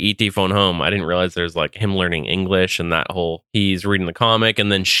 hey, E.T. phone home. I didn't realize there's like him learning English and that whole, he's reading the comic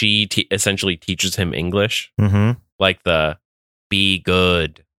and then she essentially teaches him English. Like the be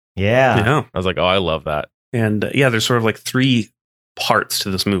good. Yeah. I was like, oh, I love that. And there's sort of like three parts to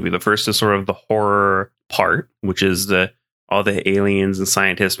this movie. The first is sort of the horror part, which is all the aliens and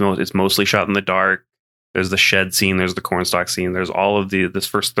scientists. It's mostly shot in the dark. There's the shed scene. There's the cornstalk scene. There's all of this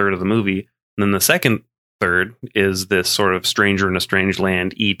first third of the movie. And then the second third is this sort of stranger in a strange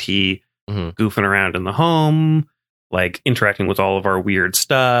land, E.T. Goofing around in the home, like interacting with all of our weird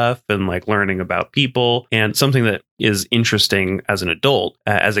stuff and like learning about people. And something that is interesting as an adult,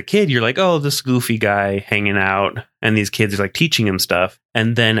 as a kid, you're like, oh, this goofy guy hanging out and these kids are like teaching him stuff.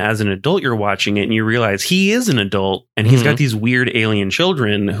 And then as an adult, you're watching it and you realize he is an adult and he's got these weird alien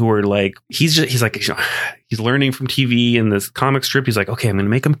children who are like, he's learning from TV and this comic strip. He's like, okay, I'm going to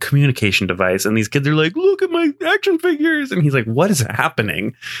make him a communication device. And these kids are like, look at my action figures. And he's like, what is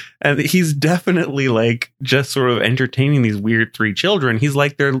happening? And he's definitely like just sort of entertaining these weird three children. He's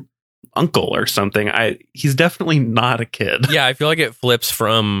like their uncle or something. He's definitely not a kid. Yeah, I feel like it flips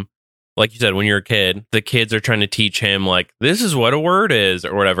from, like you said, when you're a kid, the kids are trying to teach him like, this is what a word is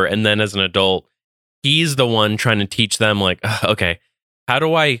or whatever. And then as an adult, he's the one trying to teach them like, okay, how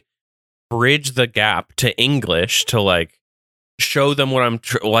do I bridge the gap to English to like show them what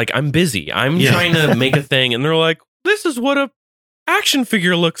I'm busy. I'm trying to make a thing. And they're like, this is what a action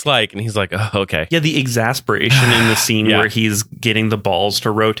figure looks like. And he's like, oh, okay. Yeah, the exasperation in the scene where he's getting the balls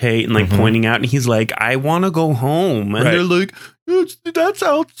to rotate and like pointing out, and he's like, I want to go home. And they're like, that's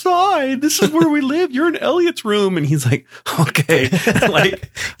outside. This is where we live. You're in Elliot's room. And he's like, okay. Like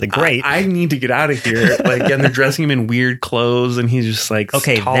great. I need to get out of here. Like, and they're dressing him in weird clothes, and he's just like,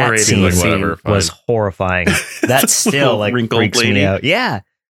 okay, tolerating that scene whatever, was horrifying. That still like freaks me out. Yeah.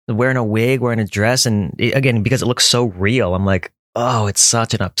 Wearing a wig, wearing a dress, and again, because it looks so real, I'm like, oh, it's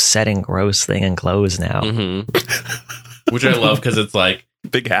such an upsetting, gross thing in clothes now. Which I love because it's like,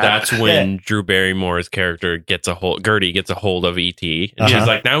 big hat. That's when Drew Barrymore's character Gertie gets a hold of E.T. And she's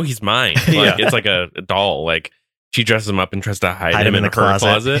like, now he's mine. Like, it's like a doll. Like, she dresses him up and tries to hide him in her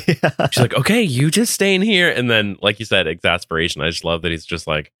closet. She's like, okay, you just stay in here. And then, like you said, exasperation. I just love that he's just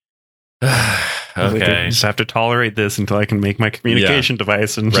like, okay. I just have to tolerate this until I can make my communication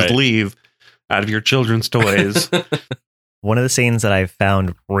device and just leave out of your children's toys. One of the scenes that I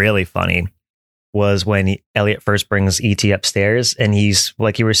found really funny was when Elliot first brings E.T. upstairs, and he's,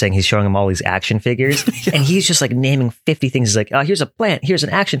 like you were saying, he's showing him all these action figures, and he's just like naming 50 things. He's like, oh, here's a plant, here's an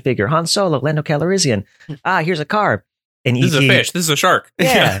action figure, Han Solo, Lando Calrissian. Here's a car. And This is a fish. This is a shark.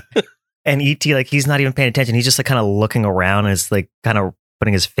 Yeah. And E.T., like, he's not even paying attention. He's just like kind of looking around and is like kind of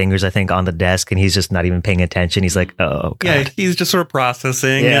putting his fingers, I think, on the desk, and he's just not even paying attention. He's like, oh, God. Yeah, he's just sort of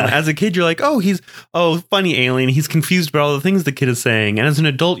processing. Yeah. And as a kid, you're like, funny alien. He's confused about all the things the kid is saying. And as an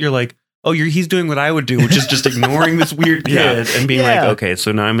adult, you're like, he's doing what I would do, which is just ignoring this weird kid and being like, okay,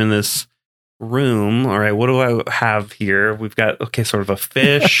 so now I'm in this room. All right, what do I have here? We've got, sort of a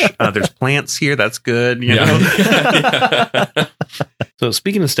fish. There's plants here. That's good. You know? So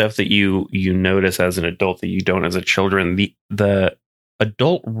speaking of stuff that you notice as an adult that you don't as a children, the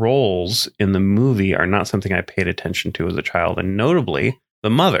adult roles in the movie are not something I paid attention to as a child. And notably, the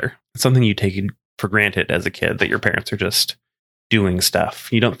mother, something you take for granted as a kid, that your parents are just doing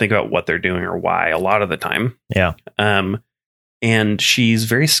stuff. You don't think about what they're doing or why a lot of the time. Yeah. And she's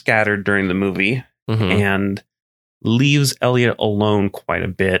very scattered during the movie and leaves Elliot alone quite a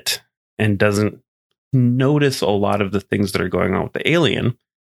bit and doesn't notice a lot of the things that are going on with the alien.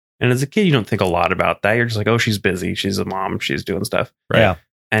 And as a kid, you don't think a lot about that. You're just like, oh, she's busy. She's a mom. She's doing stuff. Right. Yeah.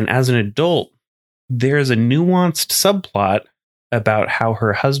 And as an adult, there's a nuanced subplot about how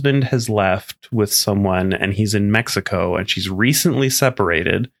her husband has left with someone and he's in Mexico and she's recently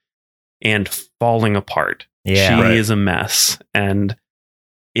separated and falling apart. Yeah. She is a mess. And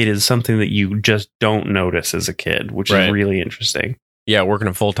it is something that you just don't notice as a kid, which is really interesting. Yeah, working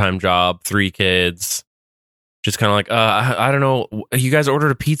a full-time job, 3 kids. Just kind of like, I don't know. You guys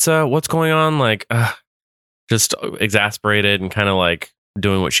ordered a pizza? What's going on? Like, just exasperated and kind of like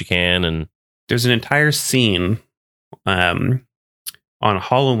doing what she can. And there's an entire scene on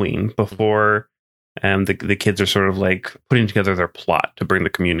Halloween before the kids are sort of like putting together their plot to bring the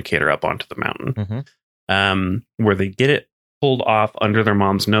communicator up onto the mountain, where they get it pulled off under their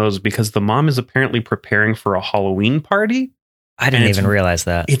mom's nose because the mom is apparently preparing for a Halloween party. I didn't even realize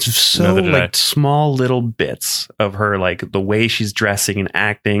that. It's so like small little bits of her, like the way she's dressing and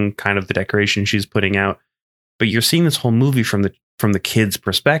acting, kind of the decoration she's putting out. But you're seeing this whole movie from the kids'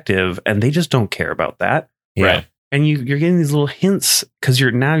 perspective, and they just don't care about that. Yeah. Right. And you're getting these little hints because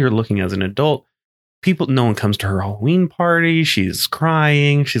you're looking as an adult. No one comes to her Halloween party. She's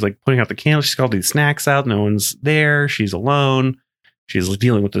crying. She's like putting out the candles. She's got all these snacks out. No one's there. She's alone. She's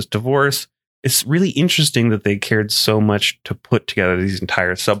dealing with this divorce. It's really interesting that they cared so much to put together these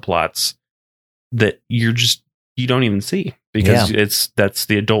entire subplots that you don't even see because that's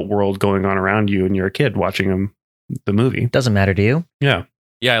the adult world going on around you and you're a kid watching the movie. Doesn't matter to you. Yeah.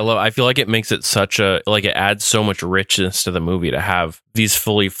 Yeah, I feel like it makes it it adds so much richness to the movie to have these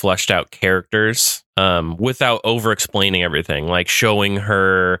fully fleshed out characters without over explaining everything, like showing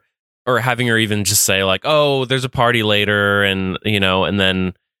her or having her even just say like, oh, there's a party later. And, and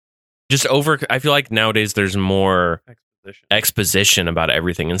then just I feel like nowadays there's more exposition about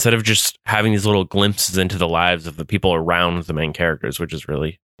everything instead of just having these little glimpses into the lives of the people around the main characters, which is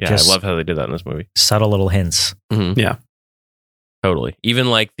really, I love how they did that in this movie. Subtle little hints. Mm-hmm. Yeah. Totally. Even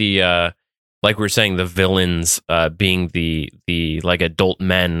like the like we were saying, the villains being the like adult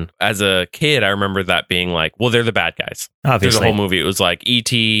men. As a kid, I remember that being like, well, they're the bad guys. Obviously. There's a whole movie. It was like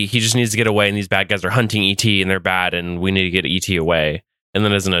E.T., he just needs to get away, and these bad guys are hunting E.T. and they're bad, and we need to get E.T. away. And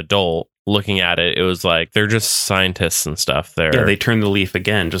then as an adult looking at it, it was like they're just scientists and stuff. They turned the leaf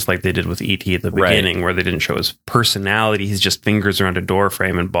again, just like they did with E.T. at the beginning, where they didn't show his personality. He's just fingers around a door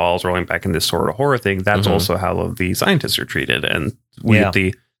frame and balls rolling back in this sort of horror thing. That's also how the scientists are treated. And we get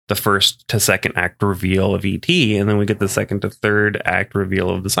the first to second act reveal of E.T., and then we get the second to third act reveal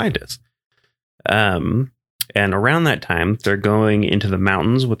of the scientists. And around that time, they're going into the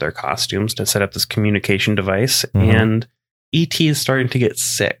mountains with their costumes to set up this communication device, and E.T. is starting to get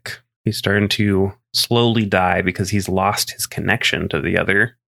sick. He's starting to slowly die because he's lost his connection to the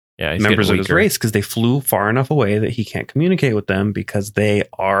other members of his race because they flew far enough away that he can't communicate with them because they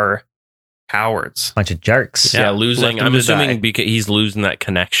are cowards. Bunch of jerks. Yeah, losing. I'm assuming because he's losing that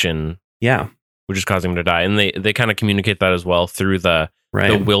connection. Yeah. Which is causing him to die. And they kind of communicate that as well through the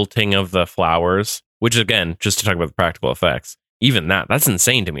wilting of the flowers, which again, just to talk about the practical effects. Even that's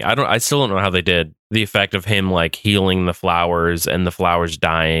insane to me. I still don't know how they did the effect of him like healing the flowers and the flowers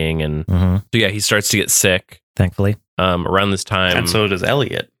dying. And so yeah, he starts to get sick. Thankfully. Around this time. And so does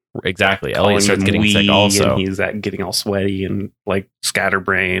Elliot. Exactly. Elliot starts getting sick also. And he's getting all sweaty and like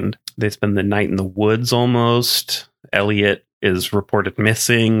scatterbrained. They spend the night in the woods almost. Elliot is reported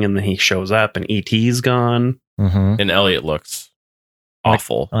missing and then he shows up and E.T.'s gone. And Elliot looks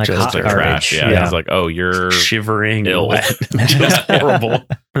awful. like just hot like garbage. trash. Yeah. Yeah. It's like, oh, you're shivering, ill. wet, just horrible.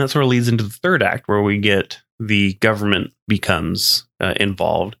 And that sort of leads into the third act where we get the government becomes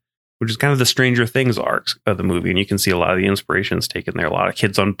involved, which is kind of the Stranger Things arc of the movie. And you can see a lot of the inspirations taken there. A lot of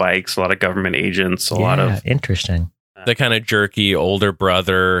kids on bikes, a lot of government agents, a lot of interesting. the kind of jerky older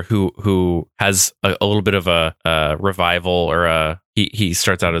brother who has a little bit of a revival, or he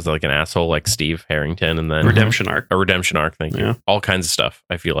starts out as like an asshole like Steve Harrington, and then redemption arc. A redemption arc. Thank you. Yeah. All kinds of stuff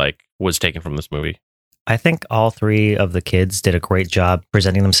I feel like was taken from this movie. I think all three of the kids did a great job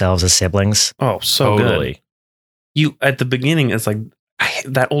presenting themselves as siblings. Oh, so Totally. good. You at the beginning, it's like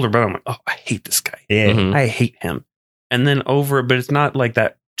that older brother. I'm like, oh, I hate this guy. Yeah. Mhm. I hate him. And then but it's not like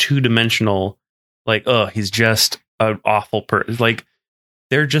that 2-dimensional, like, oh, he's just an awful person. Like,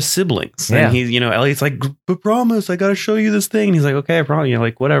 they're just siblings. Yeah. And he's, Elliot's like, but promise, I got to show you this thing. And he's like, okay, I promise.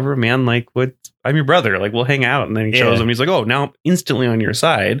 Like, whatever, man. Like, what? I'm your brother. Like, we'll hang out. And then he shows him. He's like, oh, now I'm instantly on your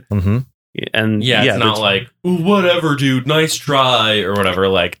side. Mm-hmm. And Yeah, it's not like, whatever, dude, nice try, or whatever,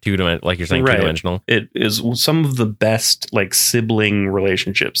 like like you're saying, Right. 2-dimensional. It is some of the best like sibling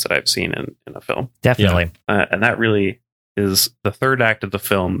relationships that I've seen in a film. Definitely. And that really is the third act of the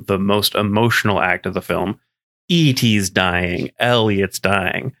film, the most emotional act of the film. E.T.'s dying. Elliot's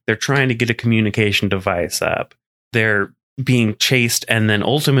dying. They're trying to get a communication device up. They're being chased, and then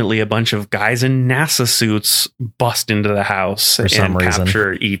ultimately a bunch of guys in NASA suits bust into the house For some and reason.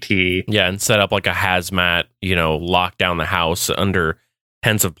 capture E.T. Yeah, and set up like a hazmat, lock down the house under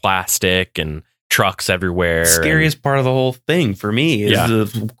tents of plastic and trucks everywhere. Scariest part of the whole thing for me is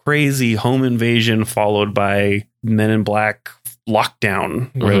the crazy home invasion followed by Men in Black lockdown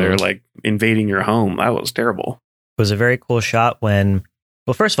where they're like invading your home. That was terrible. It was a very cool shot when,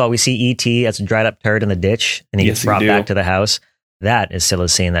 well, first of all, we see E.T. as a dried up turd in the ditch and he Yes, gets we brought do. back to the house. That is still a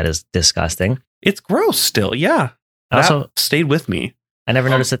scene that is disgusting. It's gross still. Yeah. Also- That stayed with me. I never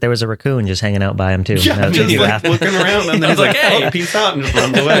noticed that there was a raccoon just hanging out by him too. Yeah, That made just me like laugh. looking around and then I he's was like, like, hey. oh, peace out, and just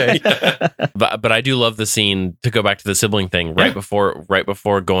runs away. But I do love the scene, to go back to the sibling thing, right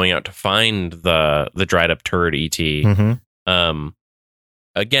before going out to find the dried up turd ET. Mhm.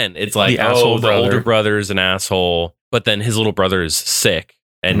 Again, it's like, The asshole the brother. older brother's an asshole, but then his little brother is sick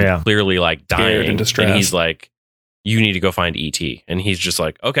and Yeah. clearly like Scared dying, and and distressed. he's like, you need to go find ET, and he's just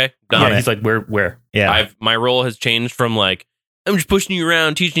like, okay, done. Yeah, he's like, where? Yeah. My role has changed from like, I'm just pushing you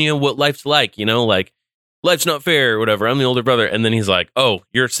around, teaching you what life's like, like life's not fair or whatever. I'm the older brother. And then he's like, oh,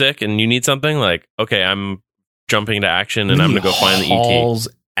 you're sick and you need something? Like, okay, I'm jumping into action and I'm going to go find the ET. Hauls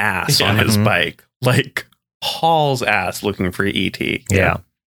ass on his Mhm. bike. Like, hauls ass looking for ET. Yeah.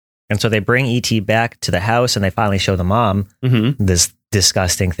 And so they bring E.T. back to the house and they finally show the mom Mm-hmm. this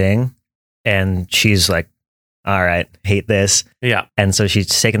disgusting thing. And she's like, all right, hate this. Yeah. And so she's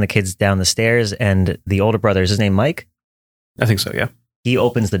taking the kids down the stairs and the older brother, is his name Mike? I think so, yeah. He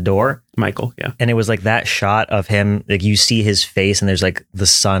opens the door Michael, yeah. and it was like that shot of him, like you see his face and there's like the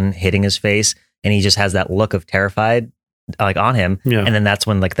sun hitting his face and he just has that look of terrified like on him. Yeah. And then that's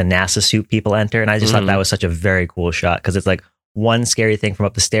when like the NASA suit people enter. And I just thought that was such a very cool shot because it's like one scary thing from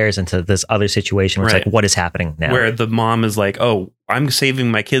up the stairs into this other situation where it's Right. like, what is happening now? Where the mom is like, oh, I'm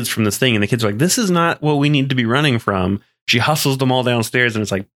saving my kids from this thing. And the kids are like, this is not what we need to be running from. She hustles them all downstairs and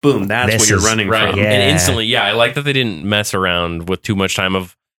it's like, boom, that's This what you're is- running Right. from. Yeah. And instantly, I like that they didn't mess around with too much time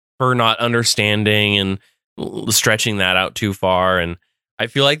of her not understanding and stretching that out too far. And I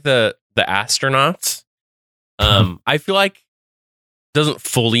feel like the astronauts, I feel like doesn't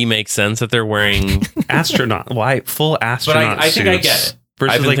fully make sense that they're wearing. Astronaut. Why? Full astronaut I think I suits get it.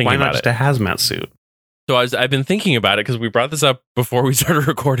 Versus I've been like, why thinking not about just a hazmat suit? So I've been thinking about it because we brought this up before we started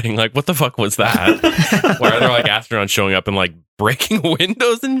recording. Like, what the fuck was that? Why are there like astronauts showing up and like breaking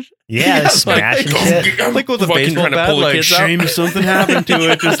windows and yeah, smashing shit. Like with a Fucking baseball trying to bat, pull the like kids out. shame something happened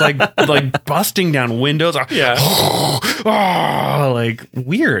to it, just like busting down windows. Yeah. Oh, like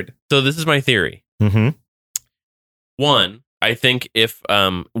weird. So this is my theory. Mm-hmm. One, I think if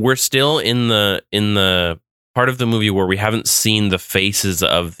we're still in the part of the movie where we haven't seen the faces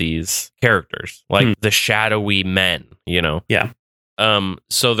of these characters, like the shadowy men, Yeah.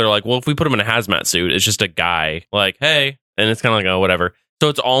 So they're like, well, if we put him in a hazmat suit, it's just a guy, like, hey, and it's kind of like, oh, whatever. So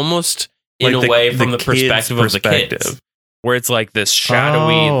it's almost in Like a way from the kid's perspective of the kids, where it's like this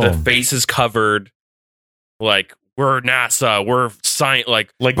shadowy, the face is covered, like we're NASA, we're science,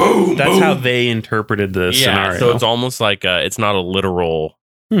 like boom, that's boom. how they interpreted the scenario. So it's almost like it's not a literal.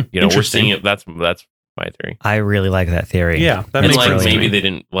 We're interesting. seeing it. That's my theory. I really like that theory. Yeah, that And makes like sense. to maybe me. they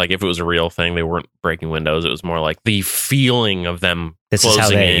didn't like if it was a real thing, they weren't breaking windows. It was more like the feeling of them This is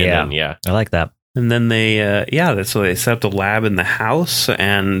closing how they, in. yeah. And yeah, I like that. And then they, so they set up the lab in the house,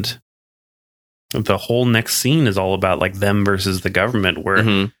 and the whole next scene is all about like them versus the government,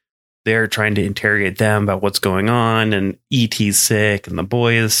 where they're trying to interrogate them about what's going on, and E.T.'s sick and the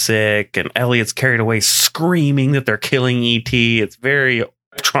boy is sick and Elliot's carried away screaming that they're killing E.T. It's very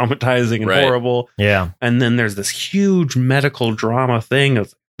traumatizing and horrible. Yeah. And then there's this huge medical drama thing.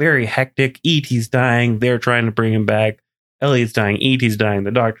 It's very hectic. E.T.'s dying. They're trying to bring him back. Elliot's dying. E.T.'s dying.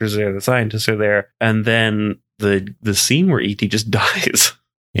 The doctors are there. The scientists are there. And then the scene where E.T. just dies.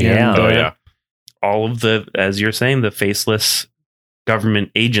 Yeah. And, all of the, as you're saying, the faceless government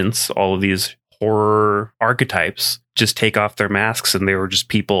agents, all of these horror archetypes just take off their masks, and they were just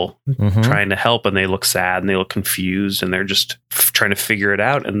people trying to help, and they look sad and they look confused, and they're just trying to figure it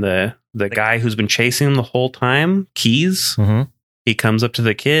out. And the guy who's been chasing them the whole time, Keys, he comes up to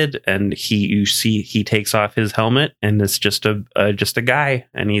the kid, and he takes off his helmet, and it's just a guy,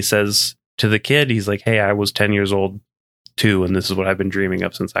 and he says to the kid, he's like, "Hey, I was 10 years old too, and this is what I've been dreaming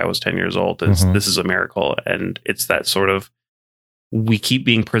of since I was 10 years old. This is a miracle." And it's that sort of, we keep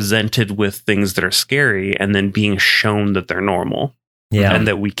being presented with things that are scary and then being shown that they're normal. Yeah. And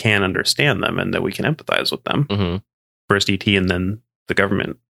that we can understand them and that we can empathize with them. First E.T. and then the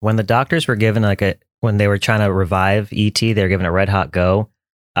government. When the doctors were given when they were trying to revive E.T., they were given a red hot go.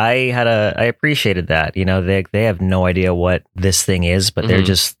 I appreciated that. You know, they have no idea what this thing is, but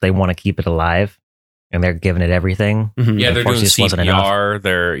they want to keep it alive, and they're giving it everything. Yeah, they're doing CPR.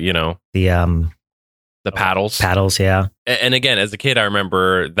 They're, the paddles. Paddles, yeah. And again, as a kid, I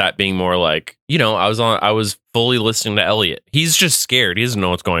remember that being more like, I was fully listening to Elliot. He's just scared. He doesn't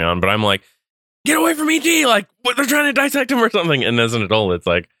know what's going on. But I'm like, get away from E.T. Like, what, they're trying to dissect him or something. And as an adult, it's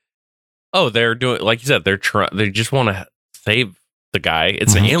like, oh, they're doing, like you said, they just want to save the guy.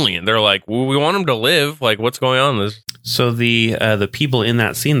 It's an alien. They're like, well, we want him to live. Like, what's going on? So the people in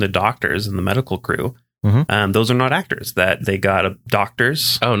that scene, the doctors and the medical crew, those are not actors. That they got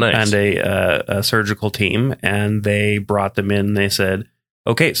doctors, nice, and a surgical team, and they brought them in. They said,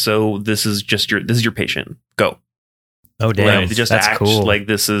 "Okay, so this is your patient. Go." Oh, damn! They just That's act cool. like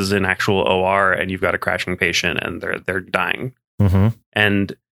this is an actual OR, and you've got a crashing patient, and they're dying.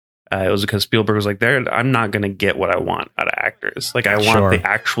 And it was because Spielberg was like, I'm not going to get what I want out of actors. Like, I want the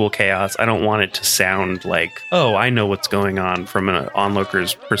actual chaos. I don't want it to sound like, oh, I know what's going on from an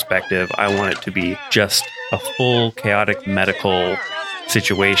onlooker's perspective. I want it to be just a full chaotic medical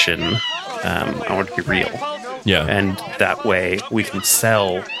situation. I want it to be real. Yeah. And that way we can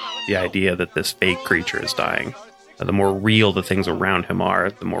sell the idea that this fake creature is dying. The more real the things around him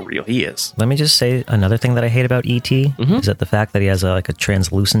are, the more real he is. Let me just say another thing that I hate about E.T. is that the fact that he has a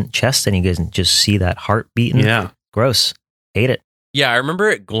translucent chest and you can just see that heart beating. Yeah. Gross. Hate it. Yeah, I remember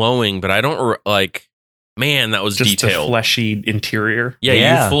it glowing, but I don't man, that was just detailed. The fleshy interior.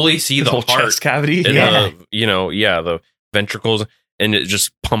 Yeah, you fully see the whole heart chest cavity. And the ventricles, and it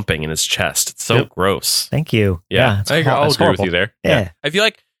just pumping in his chest. It's so gross. Thank you. Yeah, I'll agree with you there. Yeah. I feel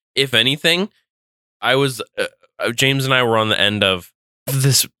like, if anything, I was... James and I were on the end of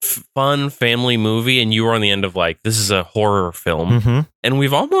this fun family movie, and you were on the end of like, this is a horror film, and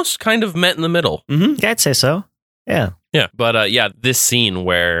we've almost kind of met in the middle. Yeah, I'd say so. Yeah. Yeah. But this scene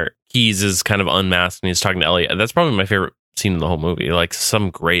where Keys is kind of unmasked and he's talking to Elliot, that's probably my favorite scene in the whole movie. Like,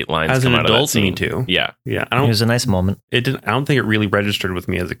 some great lines as come an out adult, of that scene. me too. Yeah. Yeah. It was a nice moment. I don't think it really registered with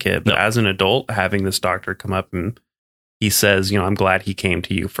me as a kid, but as an adult, having this doctor come up and he says, I'm glad he came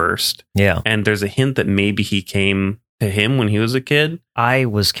to you first. Yeah. And there's a hint that maybe he came to him when he was a kid. I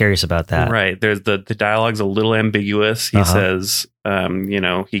was curious about that. Right. There's the dialogue's a little ambiguous. He says,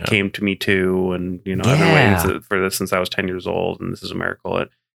 he came to me too. And, I've been waiting for this since I was 10 years old. And this is a miracle.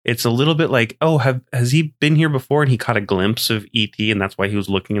 It's a little bit like, has he been here before? And he caught a glimpse of E.T. and that's why he was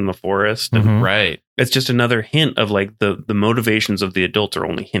looking in the forest. And right. It's just another hint of like the motivations of the adults are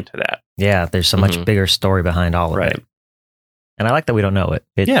only hinted at. Yeah. There's so much bigger story behind all of it. And I like that we don't know it.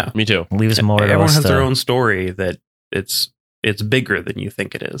 Yeah, me too. Leaves more. Everyone has their own story that it's bigger than you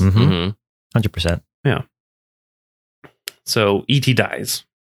think it is. 100%. Yeah. So E.T. dies.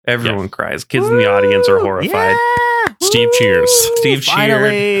 Everyone cries. Kids in the audience are horrified. Yeah! Steve cheers. Steve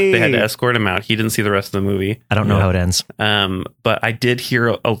cheered. They had to escort him out. He didn't see the rest of the movie. I don't know how it ends. But I did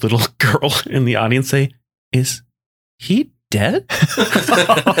hear a little girl in the audience say, "Is he dead?"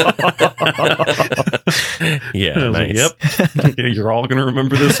 Yeah, nice. Yep. You're all gonna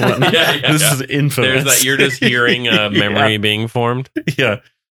remember this one. This is infamous. There's that, you're just hearing a memory being formed. Yeah,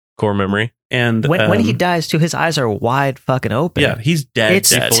 core memory. And when he dies too, his eyes are wide fucking open. Yeah, he's dead.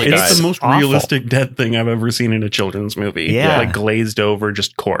 It's the most realistic dead thing I've ever seen in a children's movie. Yeah, like glazed over,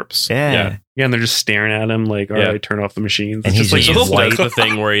 just corpse. Yeah. And they're just staring at him like, all right, turn off the machines. And it's he's just like white.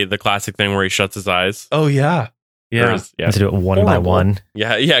 The classic thing where he shuts his eyes. Oh yeah. Yeah. To do it one by Horrible. one.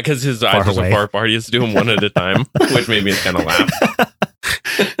 Yeah, because his eyes are so away. far apart. He has to do them one at a time, which made me kind of laugh.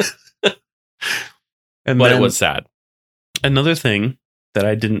 And But then it was sad. another thing that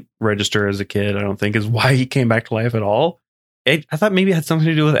I didn't register as a kid, I don't think, is why he came back to life at all. I thought maybe it had something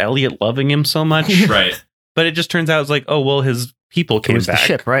to do with Elliot loving him so much. Right. But it just turns out it's like, oh, well, his people It came was the back.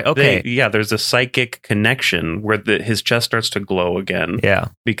 ship, right? Okay. There's a psychic connection where his chest starts to glow again Yeah.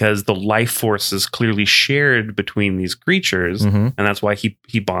 because the life force is clearly shared between these creatures. hmm And that's why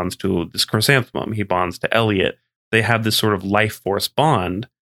he bonds to this chrysanthemum. He bonds to Elliot. They have this sort of life force bond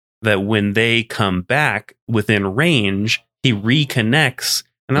that when they come back within range, he reconnects.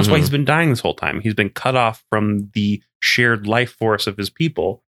 And that's why he's been dying this whole time. He's been cut off from the shared life force of his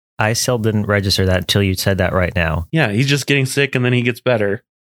people. I still didn't register that until you said that right now. Yeah, he's just getting sick and then he gets better.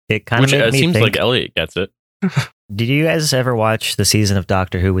 It kind Which of made it me seems think. like Elliot gets it. Did you guys ever watch the season of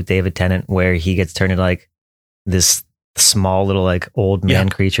Doctor Who with David Tennant where he gets turned into like this small little like old man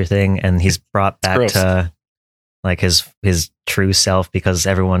creature thing, and he's brought back gross. to like his true self because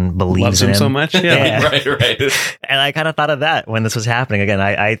everyone believes Loves in him him so much. Yeah. Right. And I kind of thought of that when this was happening again.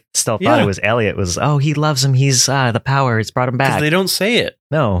 I still thought Yeah. it was Elliot. Was he loves him? He's the power. It's brought him Because back. they don't say it.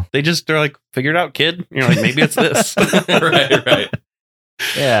 No, They're like, figure it out, kid. And you're like, maybe it's this. right.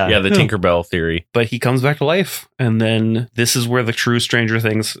 yeah, Yeah, the Tinkerbell theory. But he comes back to life. And then this is where the true Stranger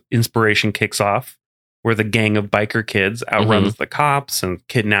Things inspiration kicks off, where the gang of biker kids outruns the cops and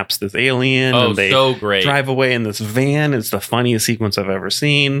kidnaps this alien. Oh, and they so great. drive away in this van. It's the funniest sequence I've ever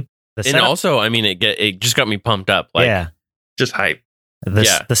seen. The And setup- also, I mean, it just got me pumped up. Like, yeah. Just hype.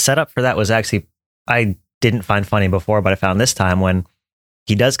 The setup for that was actually I didn't find funny before, but I found this time when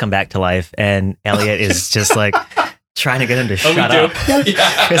he does come back to life and Elliot is just like trying to get him to shut up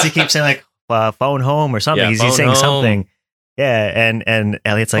because he keeps saying like phone home or something. Yeah, he's phone saying home. something. Yeah, and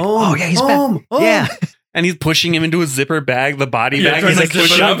Elliot's like, Home, oh yeah, he's home, back. home. Yeah, and he's pushing him into a zipper bag, the body Yeah, bag. trying He's to like zip it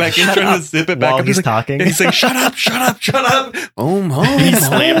pushing up. him back in, Shut trying up. to zip it back while up. he's like, talking. and he's like, shut up. Home. He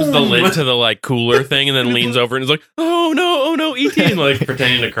slams the home. lid to the like cooler thing and then leans over and is like, oh no, E.T. and like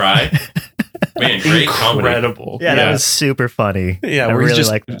pretending to cry. Man, great comedy. Incredible. Yeah, that was super funny. Yeah, I where really he's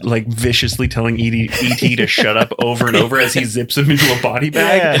just like viciously telling E.T. to shut up over and over as he zips him into a body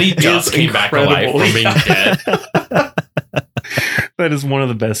bag. Yeah. And he just It's came back to life incredible. from being dead. That is one of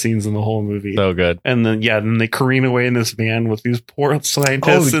the best scenes in the whole movie. So good. And then they careen away in this van with these poor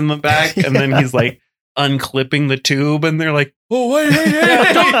scientists Oh, in the back. And then he's like unclipping the tube and they're like, oh, wait.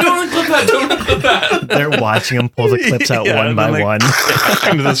 Don't unclip that. They're watching him pull the clips out Yeah, one and by then, like,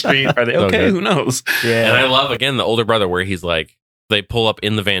 one. into the street. Are they So okay? good. Who knows? Yeah, And I love, again, the older brother where he's like, they pull up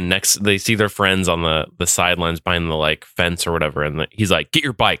in the van they see their friends on the sidelines behind the like fence or whatever. And he's like, get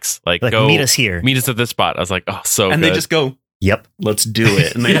your bikes. Like, like go meet us here. meet us at this spot. I was like, oh, so And good. they just go, Yep. let's do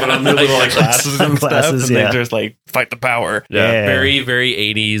it. And they Yeah. put on their little like glasses and stuff. Sunglasses, And yeah. they just like fight the power. Yeah. Very, very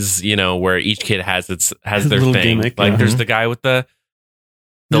 80s, where each kid has their Little thing. gimmick, Like yeah. there's the guy with the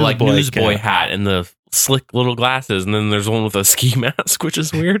Newsboy newsboy cap. hat and the slick little glasses, and then there's one with a ski mask, which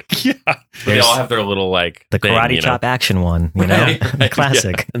is weird. Yeah. But they There's all have their little like the thing, karate chop action one, you know, Right, the right,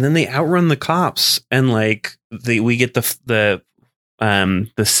 classic. And then they outrun the cops, and like we get the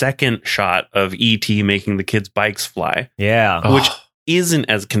second shot of E.T. making the kids' bikes fly, Yeah. Oh, which isn't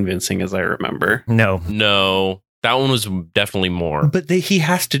as convincing as I remember. No. no, that one was definitely more. But he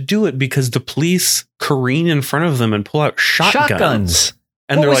has to do it because the police careen in front of them and pull out shotguns.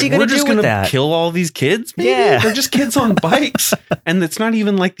 And What they're was like, he gonna we're just do with going to that? kill all these kids? Maybe? Yeah. They're just kids on bikes. And it's not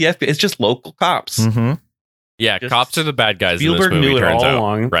even like the FBI. It's just local cops. Mm-hmm. Yeah, Just- cops are the bad guys. Spielberg in this movie, knew it turns all out.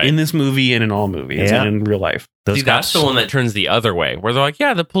 along Right. in this movie and in all movies Yeah. and in real life. Those See, that's cops. the one that turns the other way, where they're like,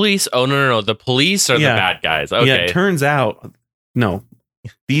 yeah, the police. Oh, no. The police are Yeah. the bad guys. Okay. Yeah, it turns out, no,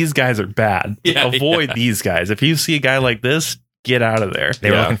 these guys are bad. Yeah, Avoid yeah. these guys. If you see a guy like this, get out of there. They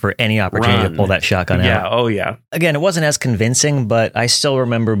were Yeah. looking for any opportunity Run. to pull that shotgun Yeah. out. Oh, yeah. Again, it wasn't as convincing, but I still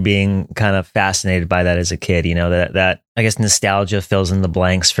remember being kind of fascinated by that as a kid. You know, that I guess nostalgia fills in the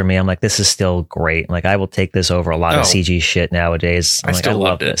blanks for me. I'm like, this is still great. Like, I will take this over a lot of Oh. CG shit nowadays. I I'm like, still love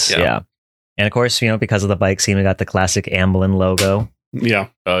loved it, this. yeah. Yeah. And of course, because of the bike scene, we got the classic Amblin logo. Yeah.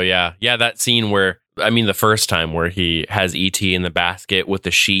 Oh, yeah. Yeah, that scene where, the first time where he has E.T. in the basket with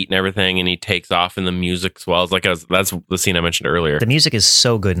the sheet and everything, and he takes off and the music swells. Like, that's the scene I mentioned earlier. The music is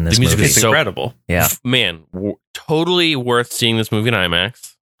so good in this The music movie. is It's so- incredible. Yeah. Man, totally worth seeing this movie in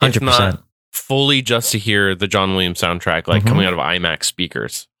IMAX. If 100%. not fully just to hear the John Williams soundtrack, like Mhm. coming out of IMAX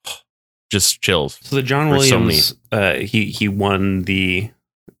speakers. Just chills. So the John We're so Williams, he won the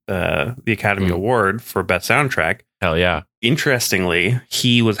Academy Mm. Award for Best Soundtrack. Hell yeah. Interestingly,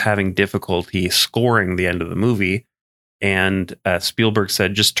 he was having difficulty scoring the end of the movie, and Spielberg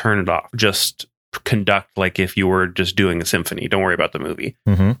said, "Just turn it off. Just conduct like if you were just doing a symphony. Don't worry about the movie.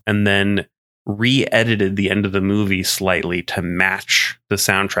 Mm-hmm. And then re-edited the end of the movie slightly to match the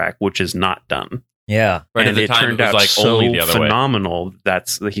soundtrack, which is not done. Yeah. Right, And at the it time, turned it was out like so only the other way. phenomenal that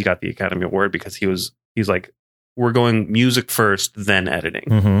he got the Academy Award because he's like, we're going music first, then editing,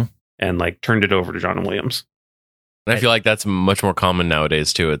 Mm-hmm. and like turned it over to John Williams. And I feel like that's much more common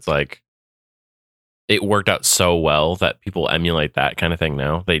nowadays too. It's like it worked out so well that people emulate that kind of thing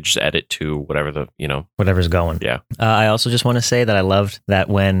now. They just edit to whatever Whatever's going. Yeah. I also just want to say that I loved that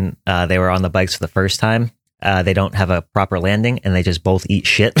when they were on the bikes for the first time, they don't have a proper landing and they just both eat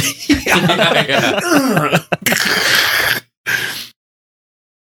shit.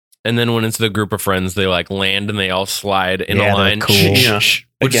 And then when it's the group of friends, they like land and they all slide in a line. Cool. Yeah.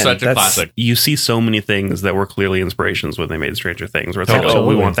 Which is such a classic. You see so many things that were clearly inspirations when they made Stranger Things, where it's Totally. like, oh,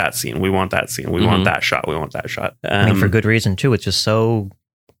 we want that scene, we want that scene, we want that shot, we want that shot. I mean, for good reason too. It's just so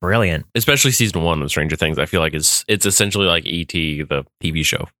brilliant. Especially season 1 of Stranger Things. I feel like it's essentially like E.T., the TV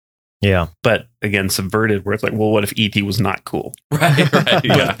show. Yeah. But again, subverted, where it's like, well, what if E.T. was not cool? Right.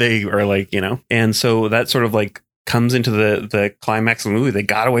 But they are like, and so that sort of like comes into the climax of the movie. They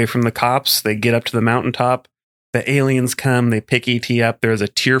got away from the cops. They get up to the mountaintop. The aliens come. They pick E.T. up. There's a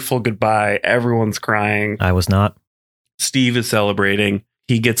tearful goodbye. Everyone's crying. I was not. Steve is celebrating.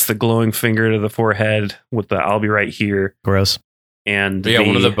 He gets the glowing finger to the forehead with the "I'll be right here." Gross. And Yeah,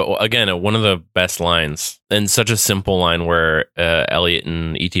 one of the best lines, and such a simple line where Elliot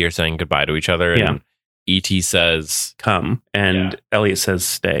and E.T. are saying goodbye to each other, and E.T. says, "Come," and Elliot says,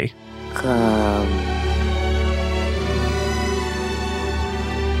 "Stay." Come.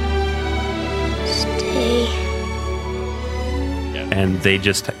 Stay. And they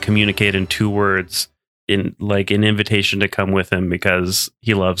just communicate in 2 words, in like an invitation to come with him because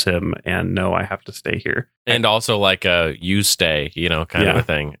he loves him, and no, I have to stay here. and also like a "you stay," kind of a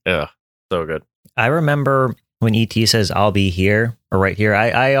thing. Ugh, so good. I remember when E.T. says, "I'll be here," or right here.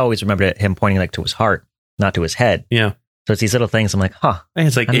 I always remember him pointing like to his heart, not to his head. Yeah. So it's these little things. I'm like, huh. And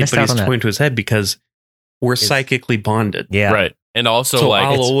it's like, I but missed out he's on that. pointing to his head because we're psychically bonded. Yeah. Right. And also So like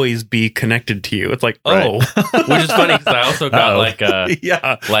I'll it's, always be connected to you. It's like, Right. oh, which is funny because I also got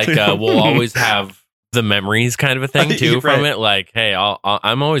we'll always have the memories kind of a thing too from Right. it. Like, hey,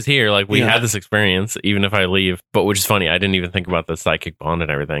 I'm always here. Like we Yeah. had this experience even if I leave. But which is funny, I didn't even think about the psychic bond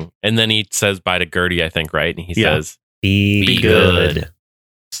and everything. And then he says bye to Gertie, I think, right? And he Yeah. says, Be good. good.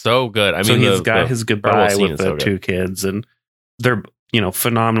 so good. I so mean, he's got his goodbye farewell scene with is the so good. 2 kids, and they're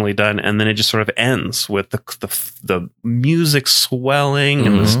phenomenally done. And then it just sort of ends with the music swelling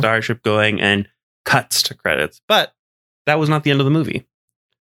and the Mhm. starship going, and cuts to credits. But that was not the end of the movie.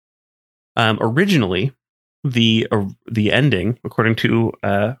 Originally, the ending, according to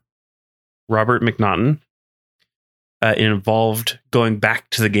Robert McNaughton, it involved going back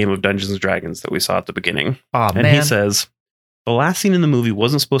to the game of Dungeons and Dragons that we saw at the beginning. Oh, And man. he says, the last scene in the movie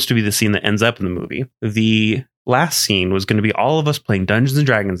wasn't supposed to be the scene that ends up in the movie. The last scene was going to be all of us playing Dungeons and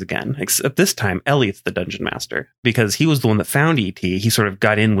Dragons again, except this time Elliot's the dungeon master because he was the one that found E.T. He sort of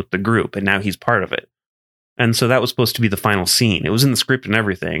got in with the group and now he's part of it. And so that was supposed to be the final scene. It was in the script and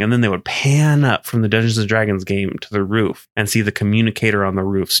everything. And then they would pan up from the Dungeons and Dragons game to the roof and see the communicator on the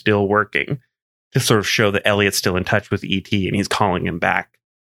roof still working to sort of show that Elliot's still in touch with E.T. and he's calling him back.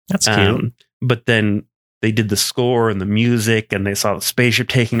 That's cute. But then they did the score and the music, and they saw the spaceship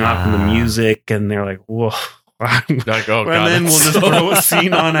taking off and the music, and they're like, "Whoa!" Like, oh, and God, then we'll that's just so- throw a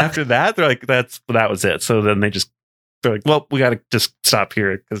scene on after that. They're like, that was it. So then they're like, "Well, we got to just stop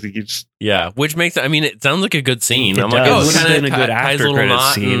here because you just." Yeah, which makes it sounds like a good scene. It I'm like, does. oh, It would have kinda been a good ties after little credit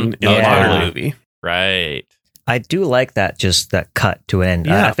knot scene and- in the Yeah. modern movie. Right. I do like that, just that cut to an end.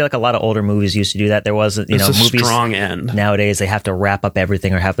 Yeah. I feel like a lot of older movies used to do that. There was, It's a movies strong end, nowadays, they have to wrap up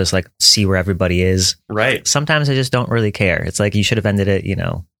everything or have us like see where everybody is. right? Sometimes I just don't really care. It's like you should have ended it,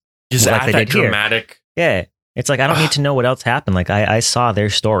 Just like add they that did here. dramatic. Yeah. It's like I don't need to know what else happened. Like I saw their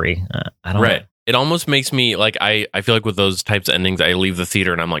story. I don't Right. It almost makes me like I feel like with those types of endings, I leave the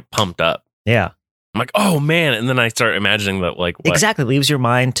theater and I'm like pumped up. Yeah. I'm like, oh man, and then I start imagining that like what? Exactly. It leaves your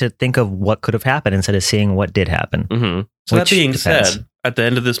mind to think of what could have happened instead of seeing what did happen. Mm-hmm. So that Which being depends. said, at the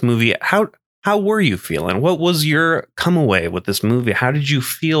end of this movie, how were you feeling? What was your come away with this movie? How did you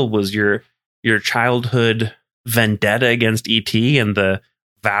feel? Was your childhood vendetta against E.T. and the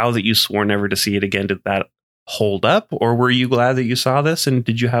vow that you swore never to see it again, did that hold up? Or were you glad that you saw this? And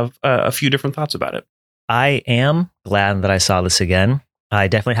did you have a few different thoughts about it? I am glad that I saw this again. I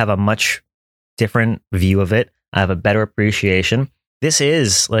definitely have a much different view of it. I have a better appreciation. This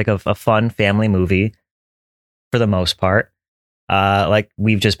is like a fun family movie for the most part. Like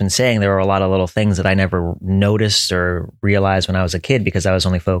we've just been saying, there were a lot of little things that I never noticed or realized when I was a kid because I was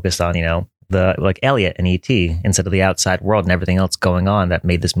only focused on, the like Elliot and E.T. instead of the outside world and everything else going on that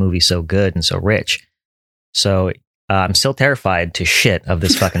made this movie so good and so rich. So I'm still terrified to shit of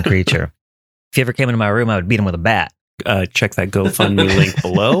this fucking creature. If he ever came into my room, I would beat him with a bat. Check that GoFundMe link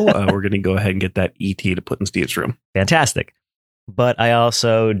below. We're going to go ahead and get that ET to put in Steve's room. Fantastic. But I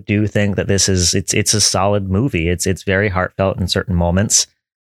also do think that this is it's a solid movie. It's very heartfelt in certain moments.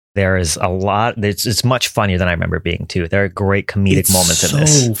 There is a lot. It's much funnier than I remember it being too. There are great comedic moments in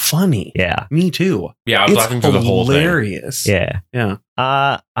this. So funny. Yeah. Me too. Yeah, I was laughing through the whole thing. Hilarious. Yeah. Yeah.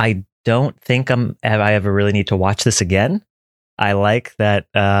 I don't think I ever really need to watch this again. I like that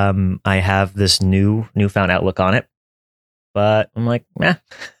I have this newfound outlook on it, but I'm like,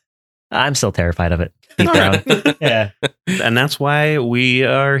 I'm still terrified of it deep down. Yeah, And that's why we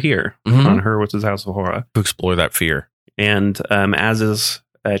are here on Hurwitz's House of Horror to explore that fear. And as is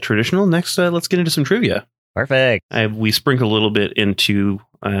traditional, next let's get into some trivia. Perfect. We sprinkled a little bit into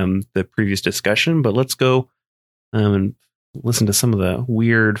the previous discussion, but let's go and listen to some of the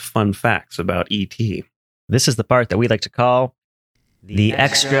weird, fun facts about E.T. This is the part that we like to call the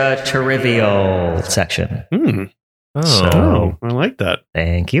extra-terrestrial section. Oh, I like that.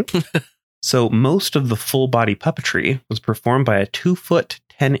 Thank you. So most of the full body puppetry was performed by a 2-foot,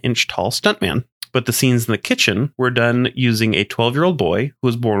 10-inch tall stuntman. But the scenes in the kitchen were done using a 12-year-old boy who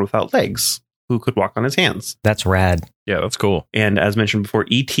was born without legs, who could walk on his hands. That's rad. Yeah, that's cool. And as mentioned before,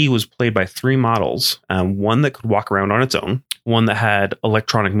 E.T. was played by 3 models. One that could walk around on its own, one that had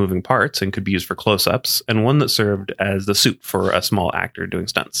electronic moving parts and could be used for close-ups, and one that served as the suit for a small actor doing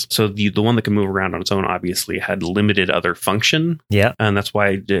stunts. So the one that could move around on its own obviously had limited other function. Yeah. And that's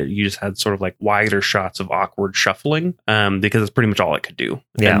why you just had sort of like wider shots of awkward shuffling, because that's pretty much all it could do.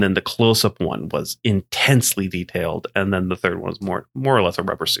 Yeah. And then the close-up one was intensely detailed, and then the third one was more or less a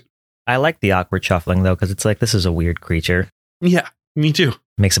rubber suit. I like the awkward shuffling, though, because it's like, this is a weird creature. Yeah, me too.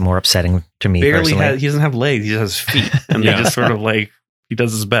 Makes it more upsetting to me, Barely personally. he doesn't have legs, he just has feet. And they just sort of like, he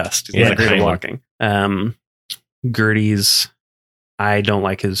does his best. He's not great at walking. Gertie's, I don't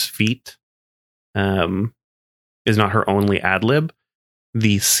like his feet, is not her only ad-lib.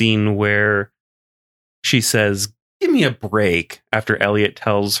 The scene where she says, "Give me a break," after Elliot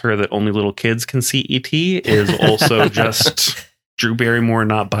tells her that only little kids can see E.T. is also just Drew Barrymore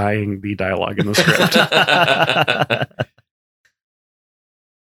not buying the dialogue in the script.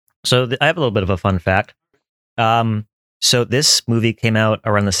 So I have a little bit of a fun fact. So this movie came out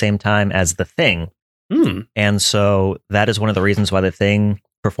around the same time as The Thing. And so that is one of the reasons why The Thing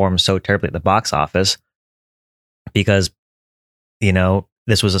performed so terribly at the box office. Because,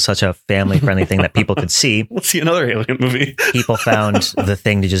 this was such a family-friendly thing that people could see. Let's see another alien movie. People found The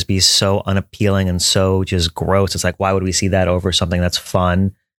Thing to just be so unappealing and so just gross. It's like, why would we see that over something that's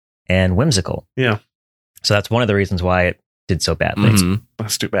fun and whimsical? Yeah. So that's one of the reasons why it did so badly.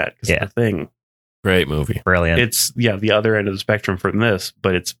 That's too bad. Yeah. The Thing. Great movie. Brilliant. It's, the other end of the spectrum from this,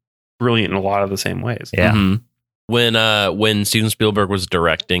 but it's brilliant in a lot of the same ways. Yeah. When Steven Spielberg was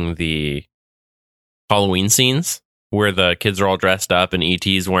directing the Halloween scenes where the kids are all dressed up and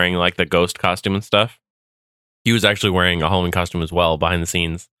E.T.'s wearing like the ghost costume and stuff, he was actually wearing a Halloween costume as well behind the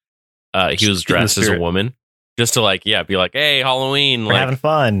scenes. He was dressed as a woman just to be like, hey, Halloween, We're having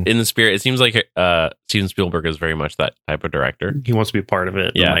fun in the spirit. It seems like Steven Spielberg is very much that type of director. He wants to be a part of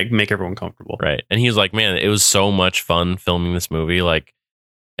it and make everyone comfortable. Right. And he was like, man, it was so much fun filming this movie,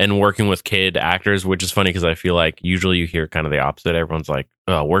 and working with kid actors, which is funny because I feel like usually you hear kind of the opposite. Everyone's like,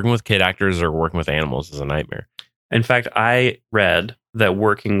 working with kid actors or working with animals is a nightmare. In fact, I read that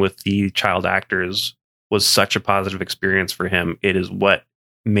working with the child actors was such a positive experience for him. It is what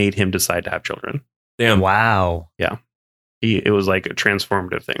made him decide to have children. Damn. Wow. Yeah. It was like a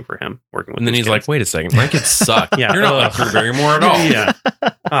transformative thing for him working with And then he's kids. like, wait a second, my kids suck. Yeah. You're not like Drew Barrymore at all. Yeah.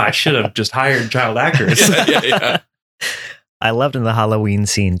 I should have just hired child actors. Yeah. I loved in the Halloween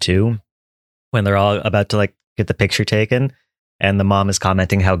scene too, when they're all about to get the picture taken and the mom is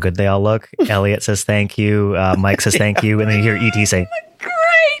commenting how good they all look. Elliot says thank you, Mike says thank you, and then you hear E.T. say,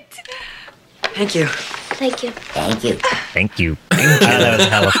 Great. Thank you. Thank you. thank you. Thank you. That was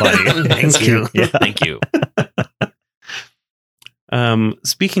hella funny. Thank you. Yeah. Thank you.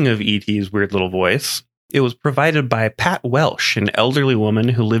 Speaking of E.T.'s weird little voice, it was provided by Pat Welsh, an elderly woman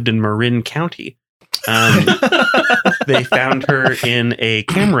who lived in Marin County. They found her in a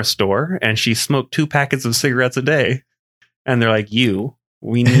camera store and she smoked 2 packets of cigarettes a day. And they're like,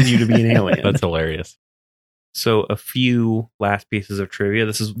 we need you to be an alien. That's hilarious. So a few last pieces of trivia.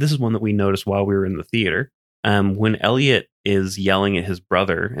 This is one that we noticed while we were in the theater. When Elliot is yelling at his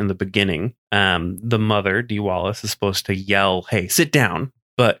brother in the beginning, the mother, Dee Wallace, is supposed to yell, "Hey, sit down."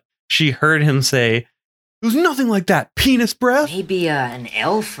 But she heard him say, It was nothing like that. Penis breath. Maybe an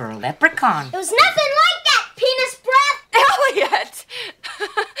elf or a leprechaun. It was nothing like that, penis breath! Elliot!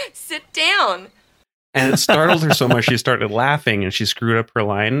 Sit down. And it startled her so much she started laughing and she screwed up her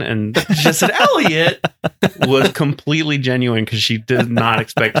line. And she just said, Elliot was completely genuine because she did not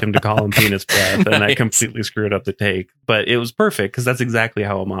expect him to call him penis breath. And I completely screwed up the take. But it was perfect because that's exactly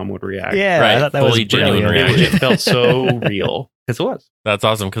how a mom would react. Yeah, Right. I thought that Fully was genuine brilliant. reaction. It felt so real. Because it was. That's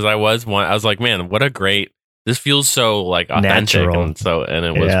awesome because I was like, man, what a great. This feels so like authentic Natural. and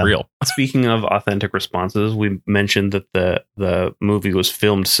it was Yeah. real. Speaking of authentic responses, we mentioned that the movie was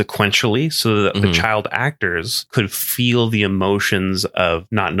filmed sequentially so that the Mhm. child actors could feel the emotions of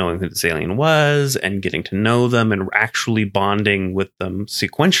not knowing who this alien was and getting to know them and actually bonding with them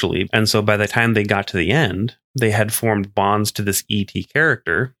sequentially. And so by the time they got to the end, they had formed bonds to this E.T.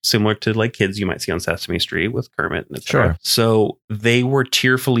 character, similar to like kids you might see on Sesame Street with Kermit and etc. Sure. So they were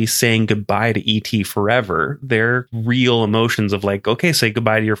tearfully saying goodbye to E.T. forever. Their real emotions of like, okay, say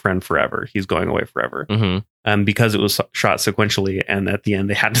goodbye to your friend forever. He's going away forever. Mm-hmm. Because it was shot sequentially, and at the end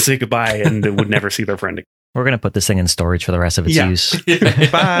they had to say goodbye and they would never see their friend again. We're going to put this thing in storage for the rest of its Yeah. use.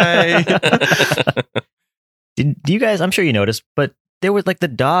 Bye. Do you guys, I'm sure you noticed, but there was like the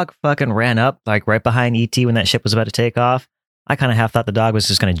dog fucking ran up like right behind ET when that ship was about to take off. I kind of half thought the dog was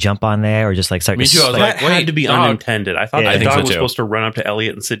just going to jump on there or just like start Me to too, I was That like, wait, had to be dog. unintended. I thought Yeah, I the think dog so was too. supposed to run up to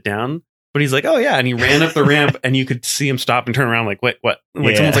Elliot and sit down. But he's like, oh yeah. And he ran up the ramp and you could see him stop and turn around like, wait, what?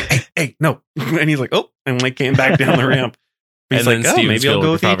 Like Yeah. someone's like, hey, no. And he's like, oh, and like came back down the ramp. He's And like, then oh, Steven maybe I'll go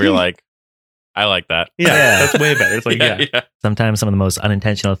Spielberg with probably E.T. like, I like that. Yeah, Yeah. that's way better. It's like, yeah. sometimes some of the most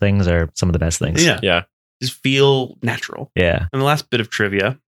unintentional things are some of the best things. Yeah. Yeah. Just feel natural. Yeah. And the last bit of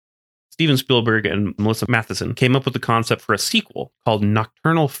trivia, Steven Spielberg and Melissa Matheson came up with the concept for a sequel called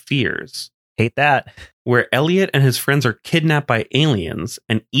Nocturnal Fears, Hate that. where Elliot and his friends are kidnapped by aliens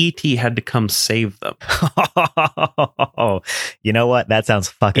and E.T. had to come save them. You know what? That sounds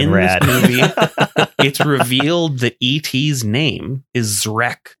fucking In rad. this movie, it's revealed that E.T.'s name is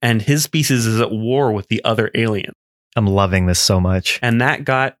Zrek and his species is at war with the other alien. I'm loving this so much. And that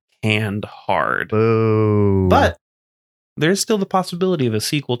got canned hard. Boo. But there's still the possibility of a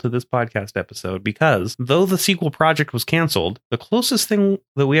sequel to this podcast episode because though the sequel project was canceled, the closest thing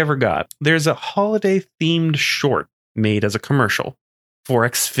that we ever got, there's a holiday themed short made as a commercial for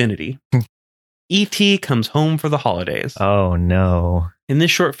Xfinity. E.T. comes home for the holidays. Oh no. In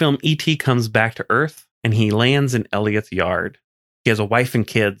this short film, E.T. comes back to Earth and he lands in Elliot's yard. He has a wife and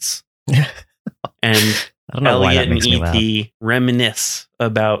kids. And I don't know why Elliot that makes and me laugh. E.T. reminisce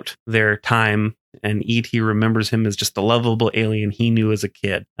about their time, and E.T. remembers him as just the lovable alien he knew as a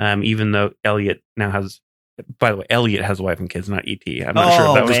kid. Even though Elliot now has, by the way, Elliot has a wife and kids, not E.T. I'm not sure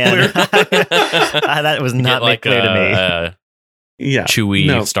if that was clear. That was not Get made clear to me. Yeah, Chewy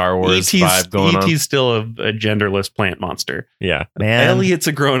No, Star Wars E.T.'s vibe going on. E.T.'s still a genderless plant monster. Yeah. Man. Elliot's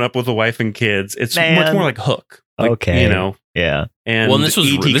a grown up with a wife and kids. It's Man. much more like Hook. Like, Okay. you know. Yeah. And Well, and this was-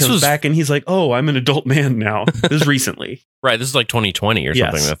 E.T. this comes was- back and he's like, "Oh, I'm an adult man now." This is recently. Right. This is like 2020 or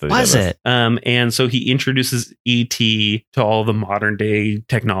Yes. something. That they Was did this. it? And so he introduces E.T. to all the modern day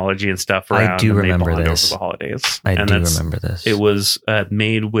technology and stuff I around. do and they remember bond this. over the holidays. I And do that's- remember this. It was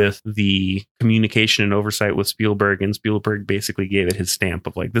made with the communication and oversight with Spielberg, and Spielberg basically gave it his stamp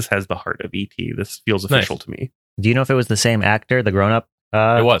of like, this has the heart of E.T. This feels official to me. Do you know if it was the same actor, the grown up?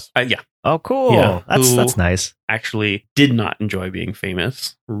 It was. Yeah, Oh, cool. Yeah. That's nice. actually did not enjoy being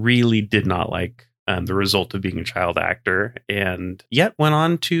famous. Really did not like the result of being a child actor, and yet went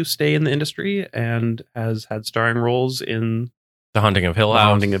on to stay in the industry and has had starring roles in The Haunting of Hill the House.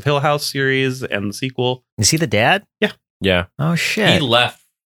 Haunting of Hill House series and the sequel. Is he the dad? Yeah. Oh He shit. left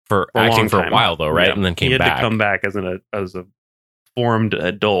for For a acting long for a time. while though, right? Yeah. And then He came had back. to come back as a formed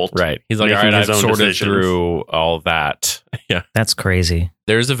adult. Right. He's like, all Making right, his I've own sorted decisions. through all that. Yeah. That's crazy.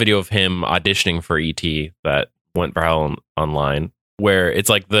 There's a video of him auditioning for ET that went viral online where it's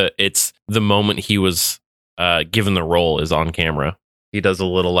like it's the moment he was given the role is on camera. He does a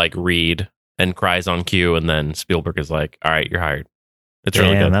little like read and cries on cue, and then Spielberg is like, all right, you're hired. It's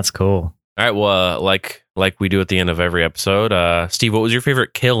really Damn, good. that's cool. All right, well, like we do at the end of every episode, Steve, what was your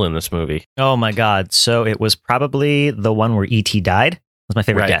favorite kill in this movie? Oh my god. So it was probably the one where E.T. died. Was my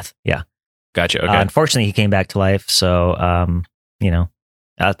favorite Right. death. Yeah. Gotcha. Okay. Unfortunately, he came back to life. So,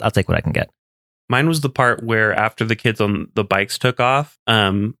 I'll take what I can get. Mine was the part where after the kids on the bikes took off,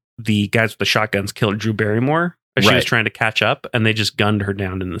 the guys with the shotguns killed Drew Barrymore as she was Right. trying to catch up, and they just gunned her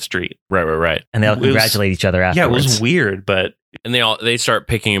down in the street. right. And they'll It was- congratulate each other Yeah, it afterwards. was weird, but And they start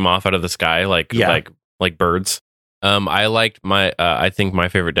picking him off out of the sky like Yeah. like birds. I liked I think my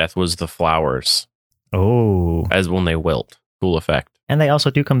favorite death was the flowers Oh. as when they wilt. Cool effect. And they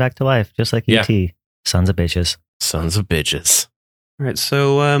also do come back to life, just like Yeah. E.T. Sons of bitches. Sons of bitches. All right.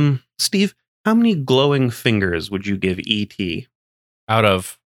 So, Steve, how many glowing fingers would you give E.T.? Out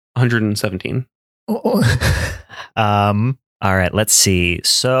of 117. All right, let's see.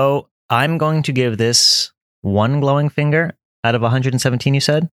 So I'm going to give this one glowing finger out of 117, you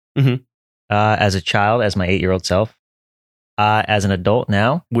said? Mhm. As a child, as my 8-year-old self. As an adult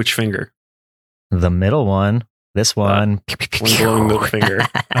now, Which finger? the middle one, this one. One glowing middle finger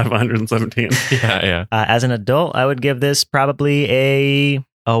out of 117. yeah. As an adult, I would give this probably a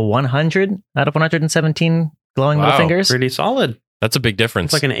 100 out of 117 glowing middle Wow, fingers. Pretty solid. That's a big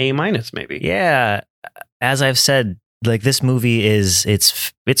difference. It's like an A- maybe. Yeah, as I've said, like this movie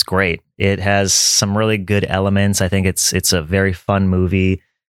it's great. It has some really good elements. I think it's a very fun movie.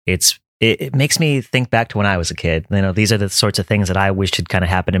 It makes me think back to when I was a kid. You know, these are the sorts of things that I wished had kind of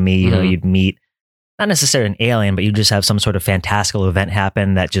happened to me. You know, you'd meet not necessarily an alien, but you just have some sort of fantastical event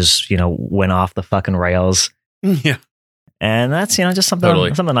happen that just, you know, went off the fucking rails. Yeah. And that's, you know, just something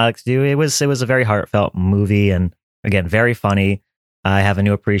Totally. something I like to do. It was a very heartfelt movie, and again, very funny. I have a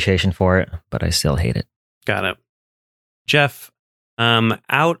new appreciation for it, but I still hate it. Got it. Jeff,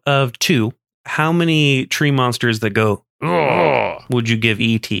 out of 2, how many tree monsters that go would you give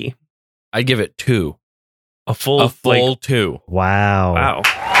E.T.? I'd give it 2. A full A full like, 2. Wow. wow.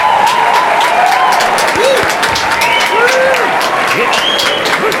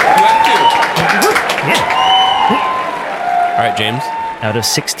 All right, James. Out of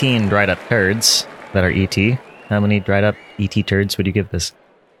 16 dried up turds that are ET, how many dried up ET turds would you give this?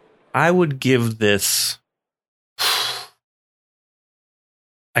 I would give this.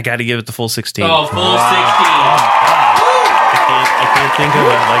 I got to give it the full 16. Oh, full 16. I can't think of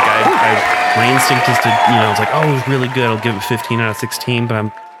it. Like my instinct is to, you know, it's like, oh, it was really good. I'll give it 15 out of 16,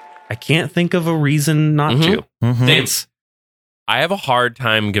 but I can't think of a reason not to. Mhm. James, I have a hard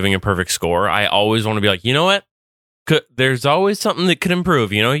time giving a perfect score. I always want to be like, you know what? There's always something that could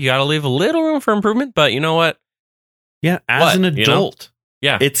improve. You know, you got to leave a little room for improvement, but you know what? Yeah, as What, an you know? adult,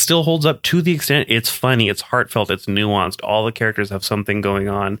 Yeah. it still holds up to the extent it's funny, it's heartfelt, it's nuanced. All the characters have something going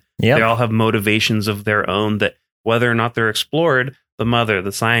on. Yep. They all have motivations of their own that, whether or not they're explored, the mother,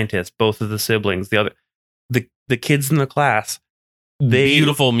 the scientist, both of the siblings, the kids in the class,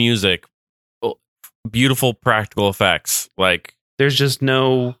 Beautiful music, beautiful practical effects. Like, there's just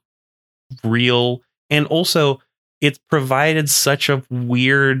no real, and also it's provided such a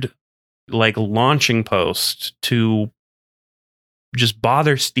weird like launching post to just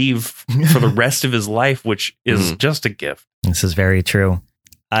bother Steve for the rest of his life, which is just a gift. This is very true.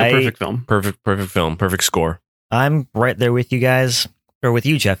 It's a perfect film. perfect film, perfect score. I'm right there with you guys, or with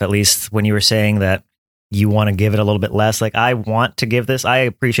you, Jeff, at least, when you were saying that you want to give it a little bit less. Like, I want to give this, I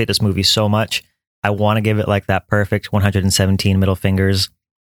appreciate this movie so much. I want to give it like that perfect 117 middle fingers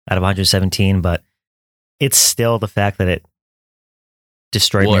out of 117, but it's still the fact that it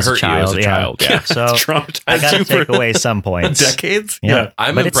destroyed me It as a hurt you child. as a child. Yeah. So It's traumatized I got to you take for away some points. decades. Yeah.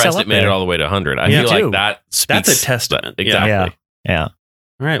 I'm But it's impressed still it up made it there. all the way to 100. I Yeah, feel too. like that speaks. That's a testament. Exactly. Yeah. All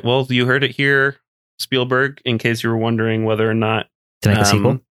right. Well, you heard it here, Spielberg, in case you were wondering whether or not To make a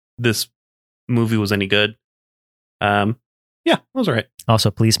sequel. this movie was any good. Yeah, it was all right.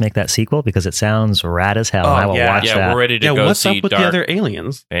 Also, please make that sequel because it sounds rad as hell. Oh, and I will yeah. watch Yeah, that. we're ready to Yeah, go what's see up with Dark the other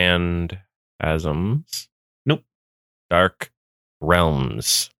aliens? and Asms. Nope. Dark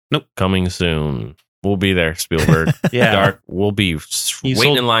Realms. Nope. Coming soon. We'll be there, Spielberg. Yeah. Dark. We'll be waiting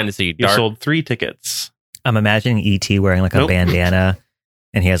sold- in line to see You Dark. sold 3 tickets. I'm imagining E.T. wearing like a Nope. bandana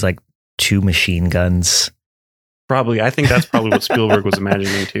and he has like 2 machine guns. Probably. I think that's probably what Spielberg was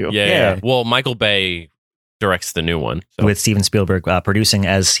imagining too. Yeah. Well, Michael Bay directs the new one. So. With Steven Spielberg producing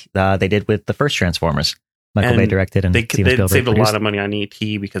as they did with the first Transformers. Michael And Bay directed and They Steven Spielberg saved a produced. lot of money on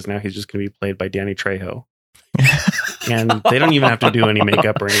E.T. because now he's just going to be played by Danny Trejo. And they don't even have to do any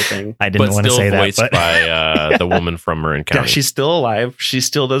makeup or anything. I didn't but want to still say that, voiced but by the woman from Marin County. Yeah, she's still alive. She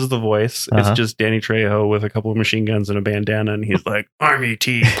still does the voice. Uh-huh. It's just Danny Trejo with a couple of machine guns and a bandana, and he's like, "I'm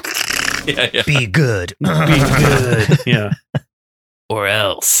E.T. yeah. be good. Be good." Yeah. Or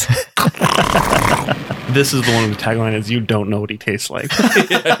else. This is the one with the tagline is, "You don't know what he tastes like."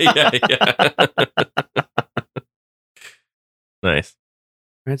 yeah. Nice.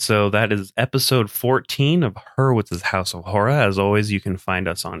 All right, so that is episode 14 of Hurwitz's House of Horror. As always, you can find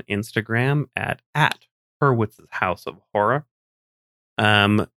us on Instagram at Hurwitz's House of Horror.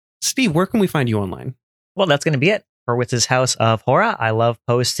 Steve, where can we find you online? Well, that's going to be it for Witz's House of Horror. I love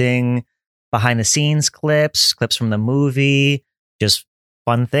posting behind the scenes clips from the movie, just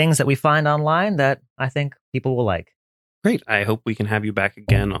fun things that we find online that I think people will like. Great. I hope we can have you back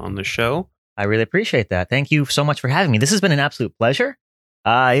again on the show. I really appreciate that. Thank you so much for having me. This has been an absolute pleasure.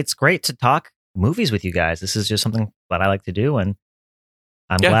 It's great to talk movies with you guys. This is just something that I like to do, and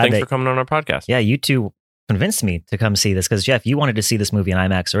I'm Yeah, glad thanks that for coming on our podcast. yeah, you two convinced me to come see this because Jeff, you wanted to see this movie in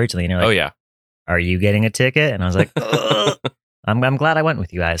IMAX originally, and you're like, Oh yeah. are you getting a ticket? And I was like, ugh. I'm glad I went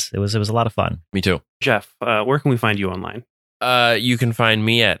with you guys. It was a lot of fun. Me too. Jeff, where can we find you online? You can find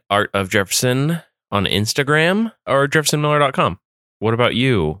me at Art of Jefferson on Instagram or jeffersonmiller.com. What about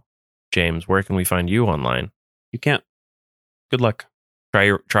you, James? Where can we find you online? You can't. Good luck. Try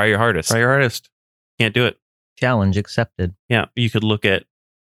your hardest. Try your hardest. Can't do it. Challenge accepted. Yeah, you could look at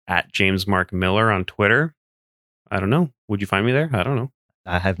James Mark Miller on Twitter. I don't know. Would you find me there? I don't know.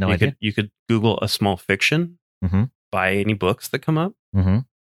 I have no you idea. You could Google a small fiction. Mm-hmm. Buy any books that come up. Mm-hmm.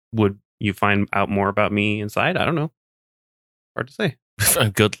 Would you find out more about me inside? I don't know. Hard to say.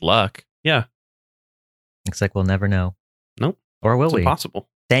 Good luck. Yeah. Looks like we'll never know. Nope. Or will It's we? impossible.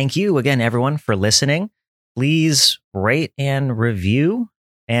 Thank you again, everyone, for listening. Please rate and review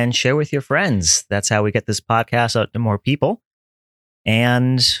and share with your friends. That's how we get this podcast out to more people.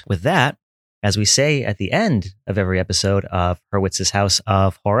 And with that, as we say at the end of every episode of Hurwitz's House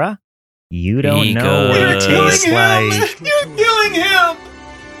of Horror, you don't Be know what it good. tastes like. You're killing him!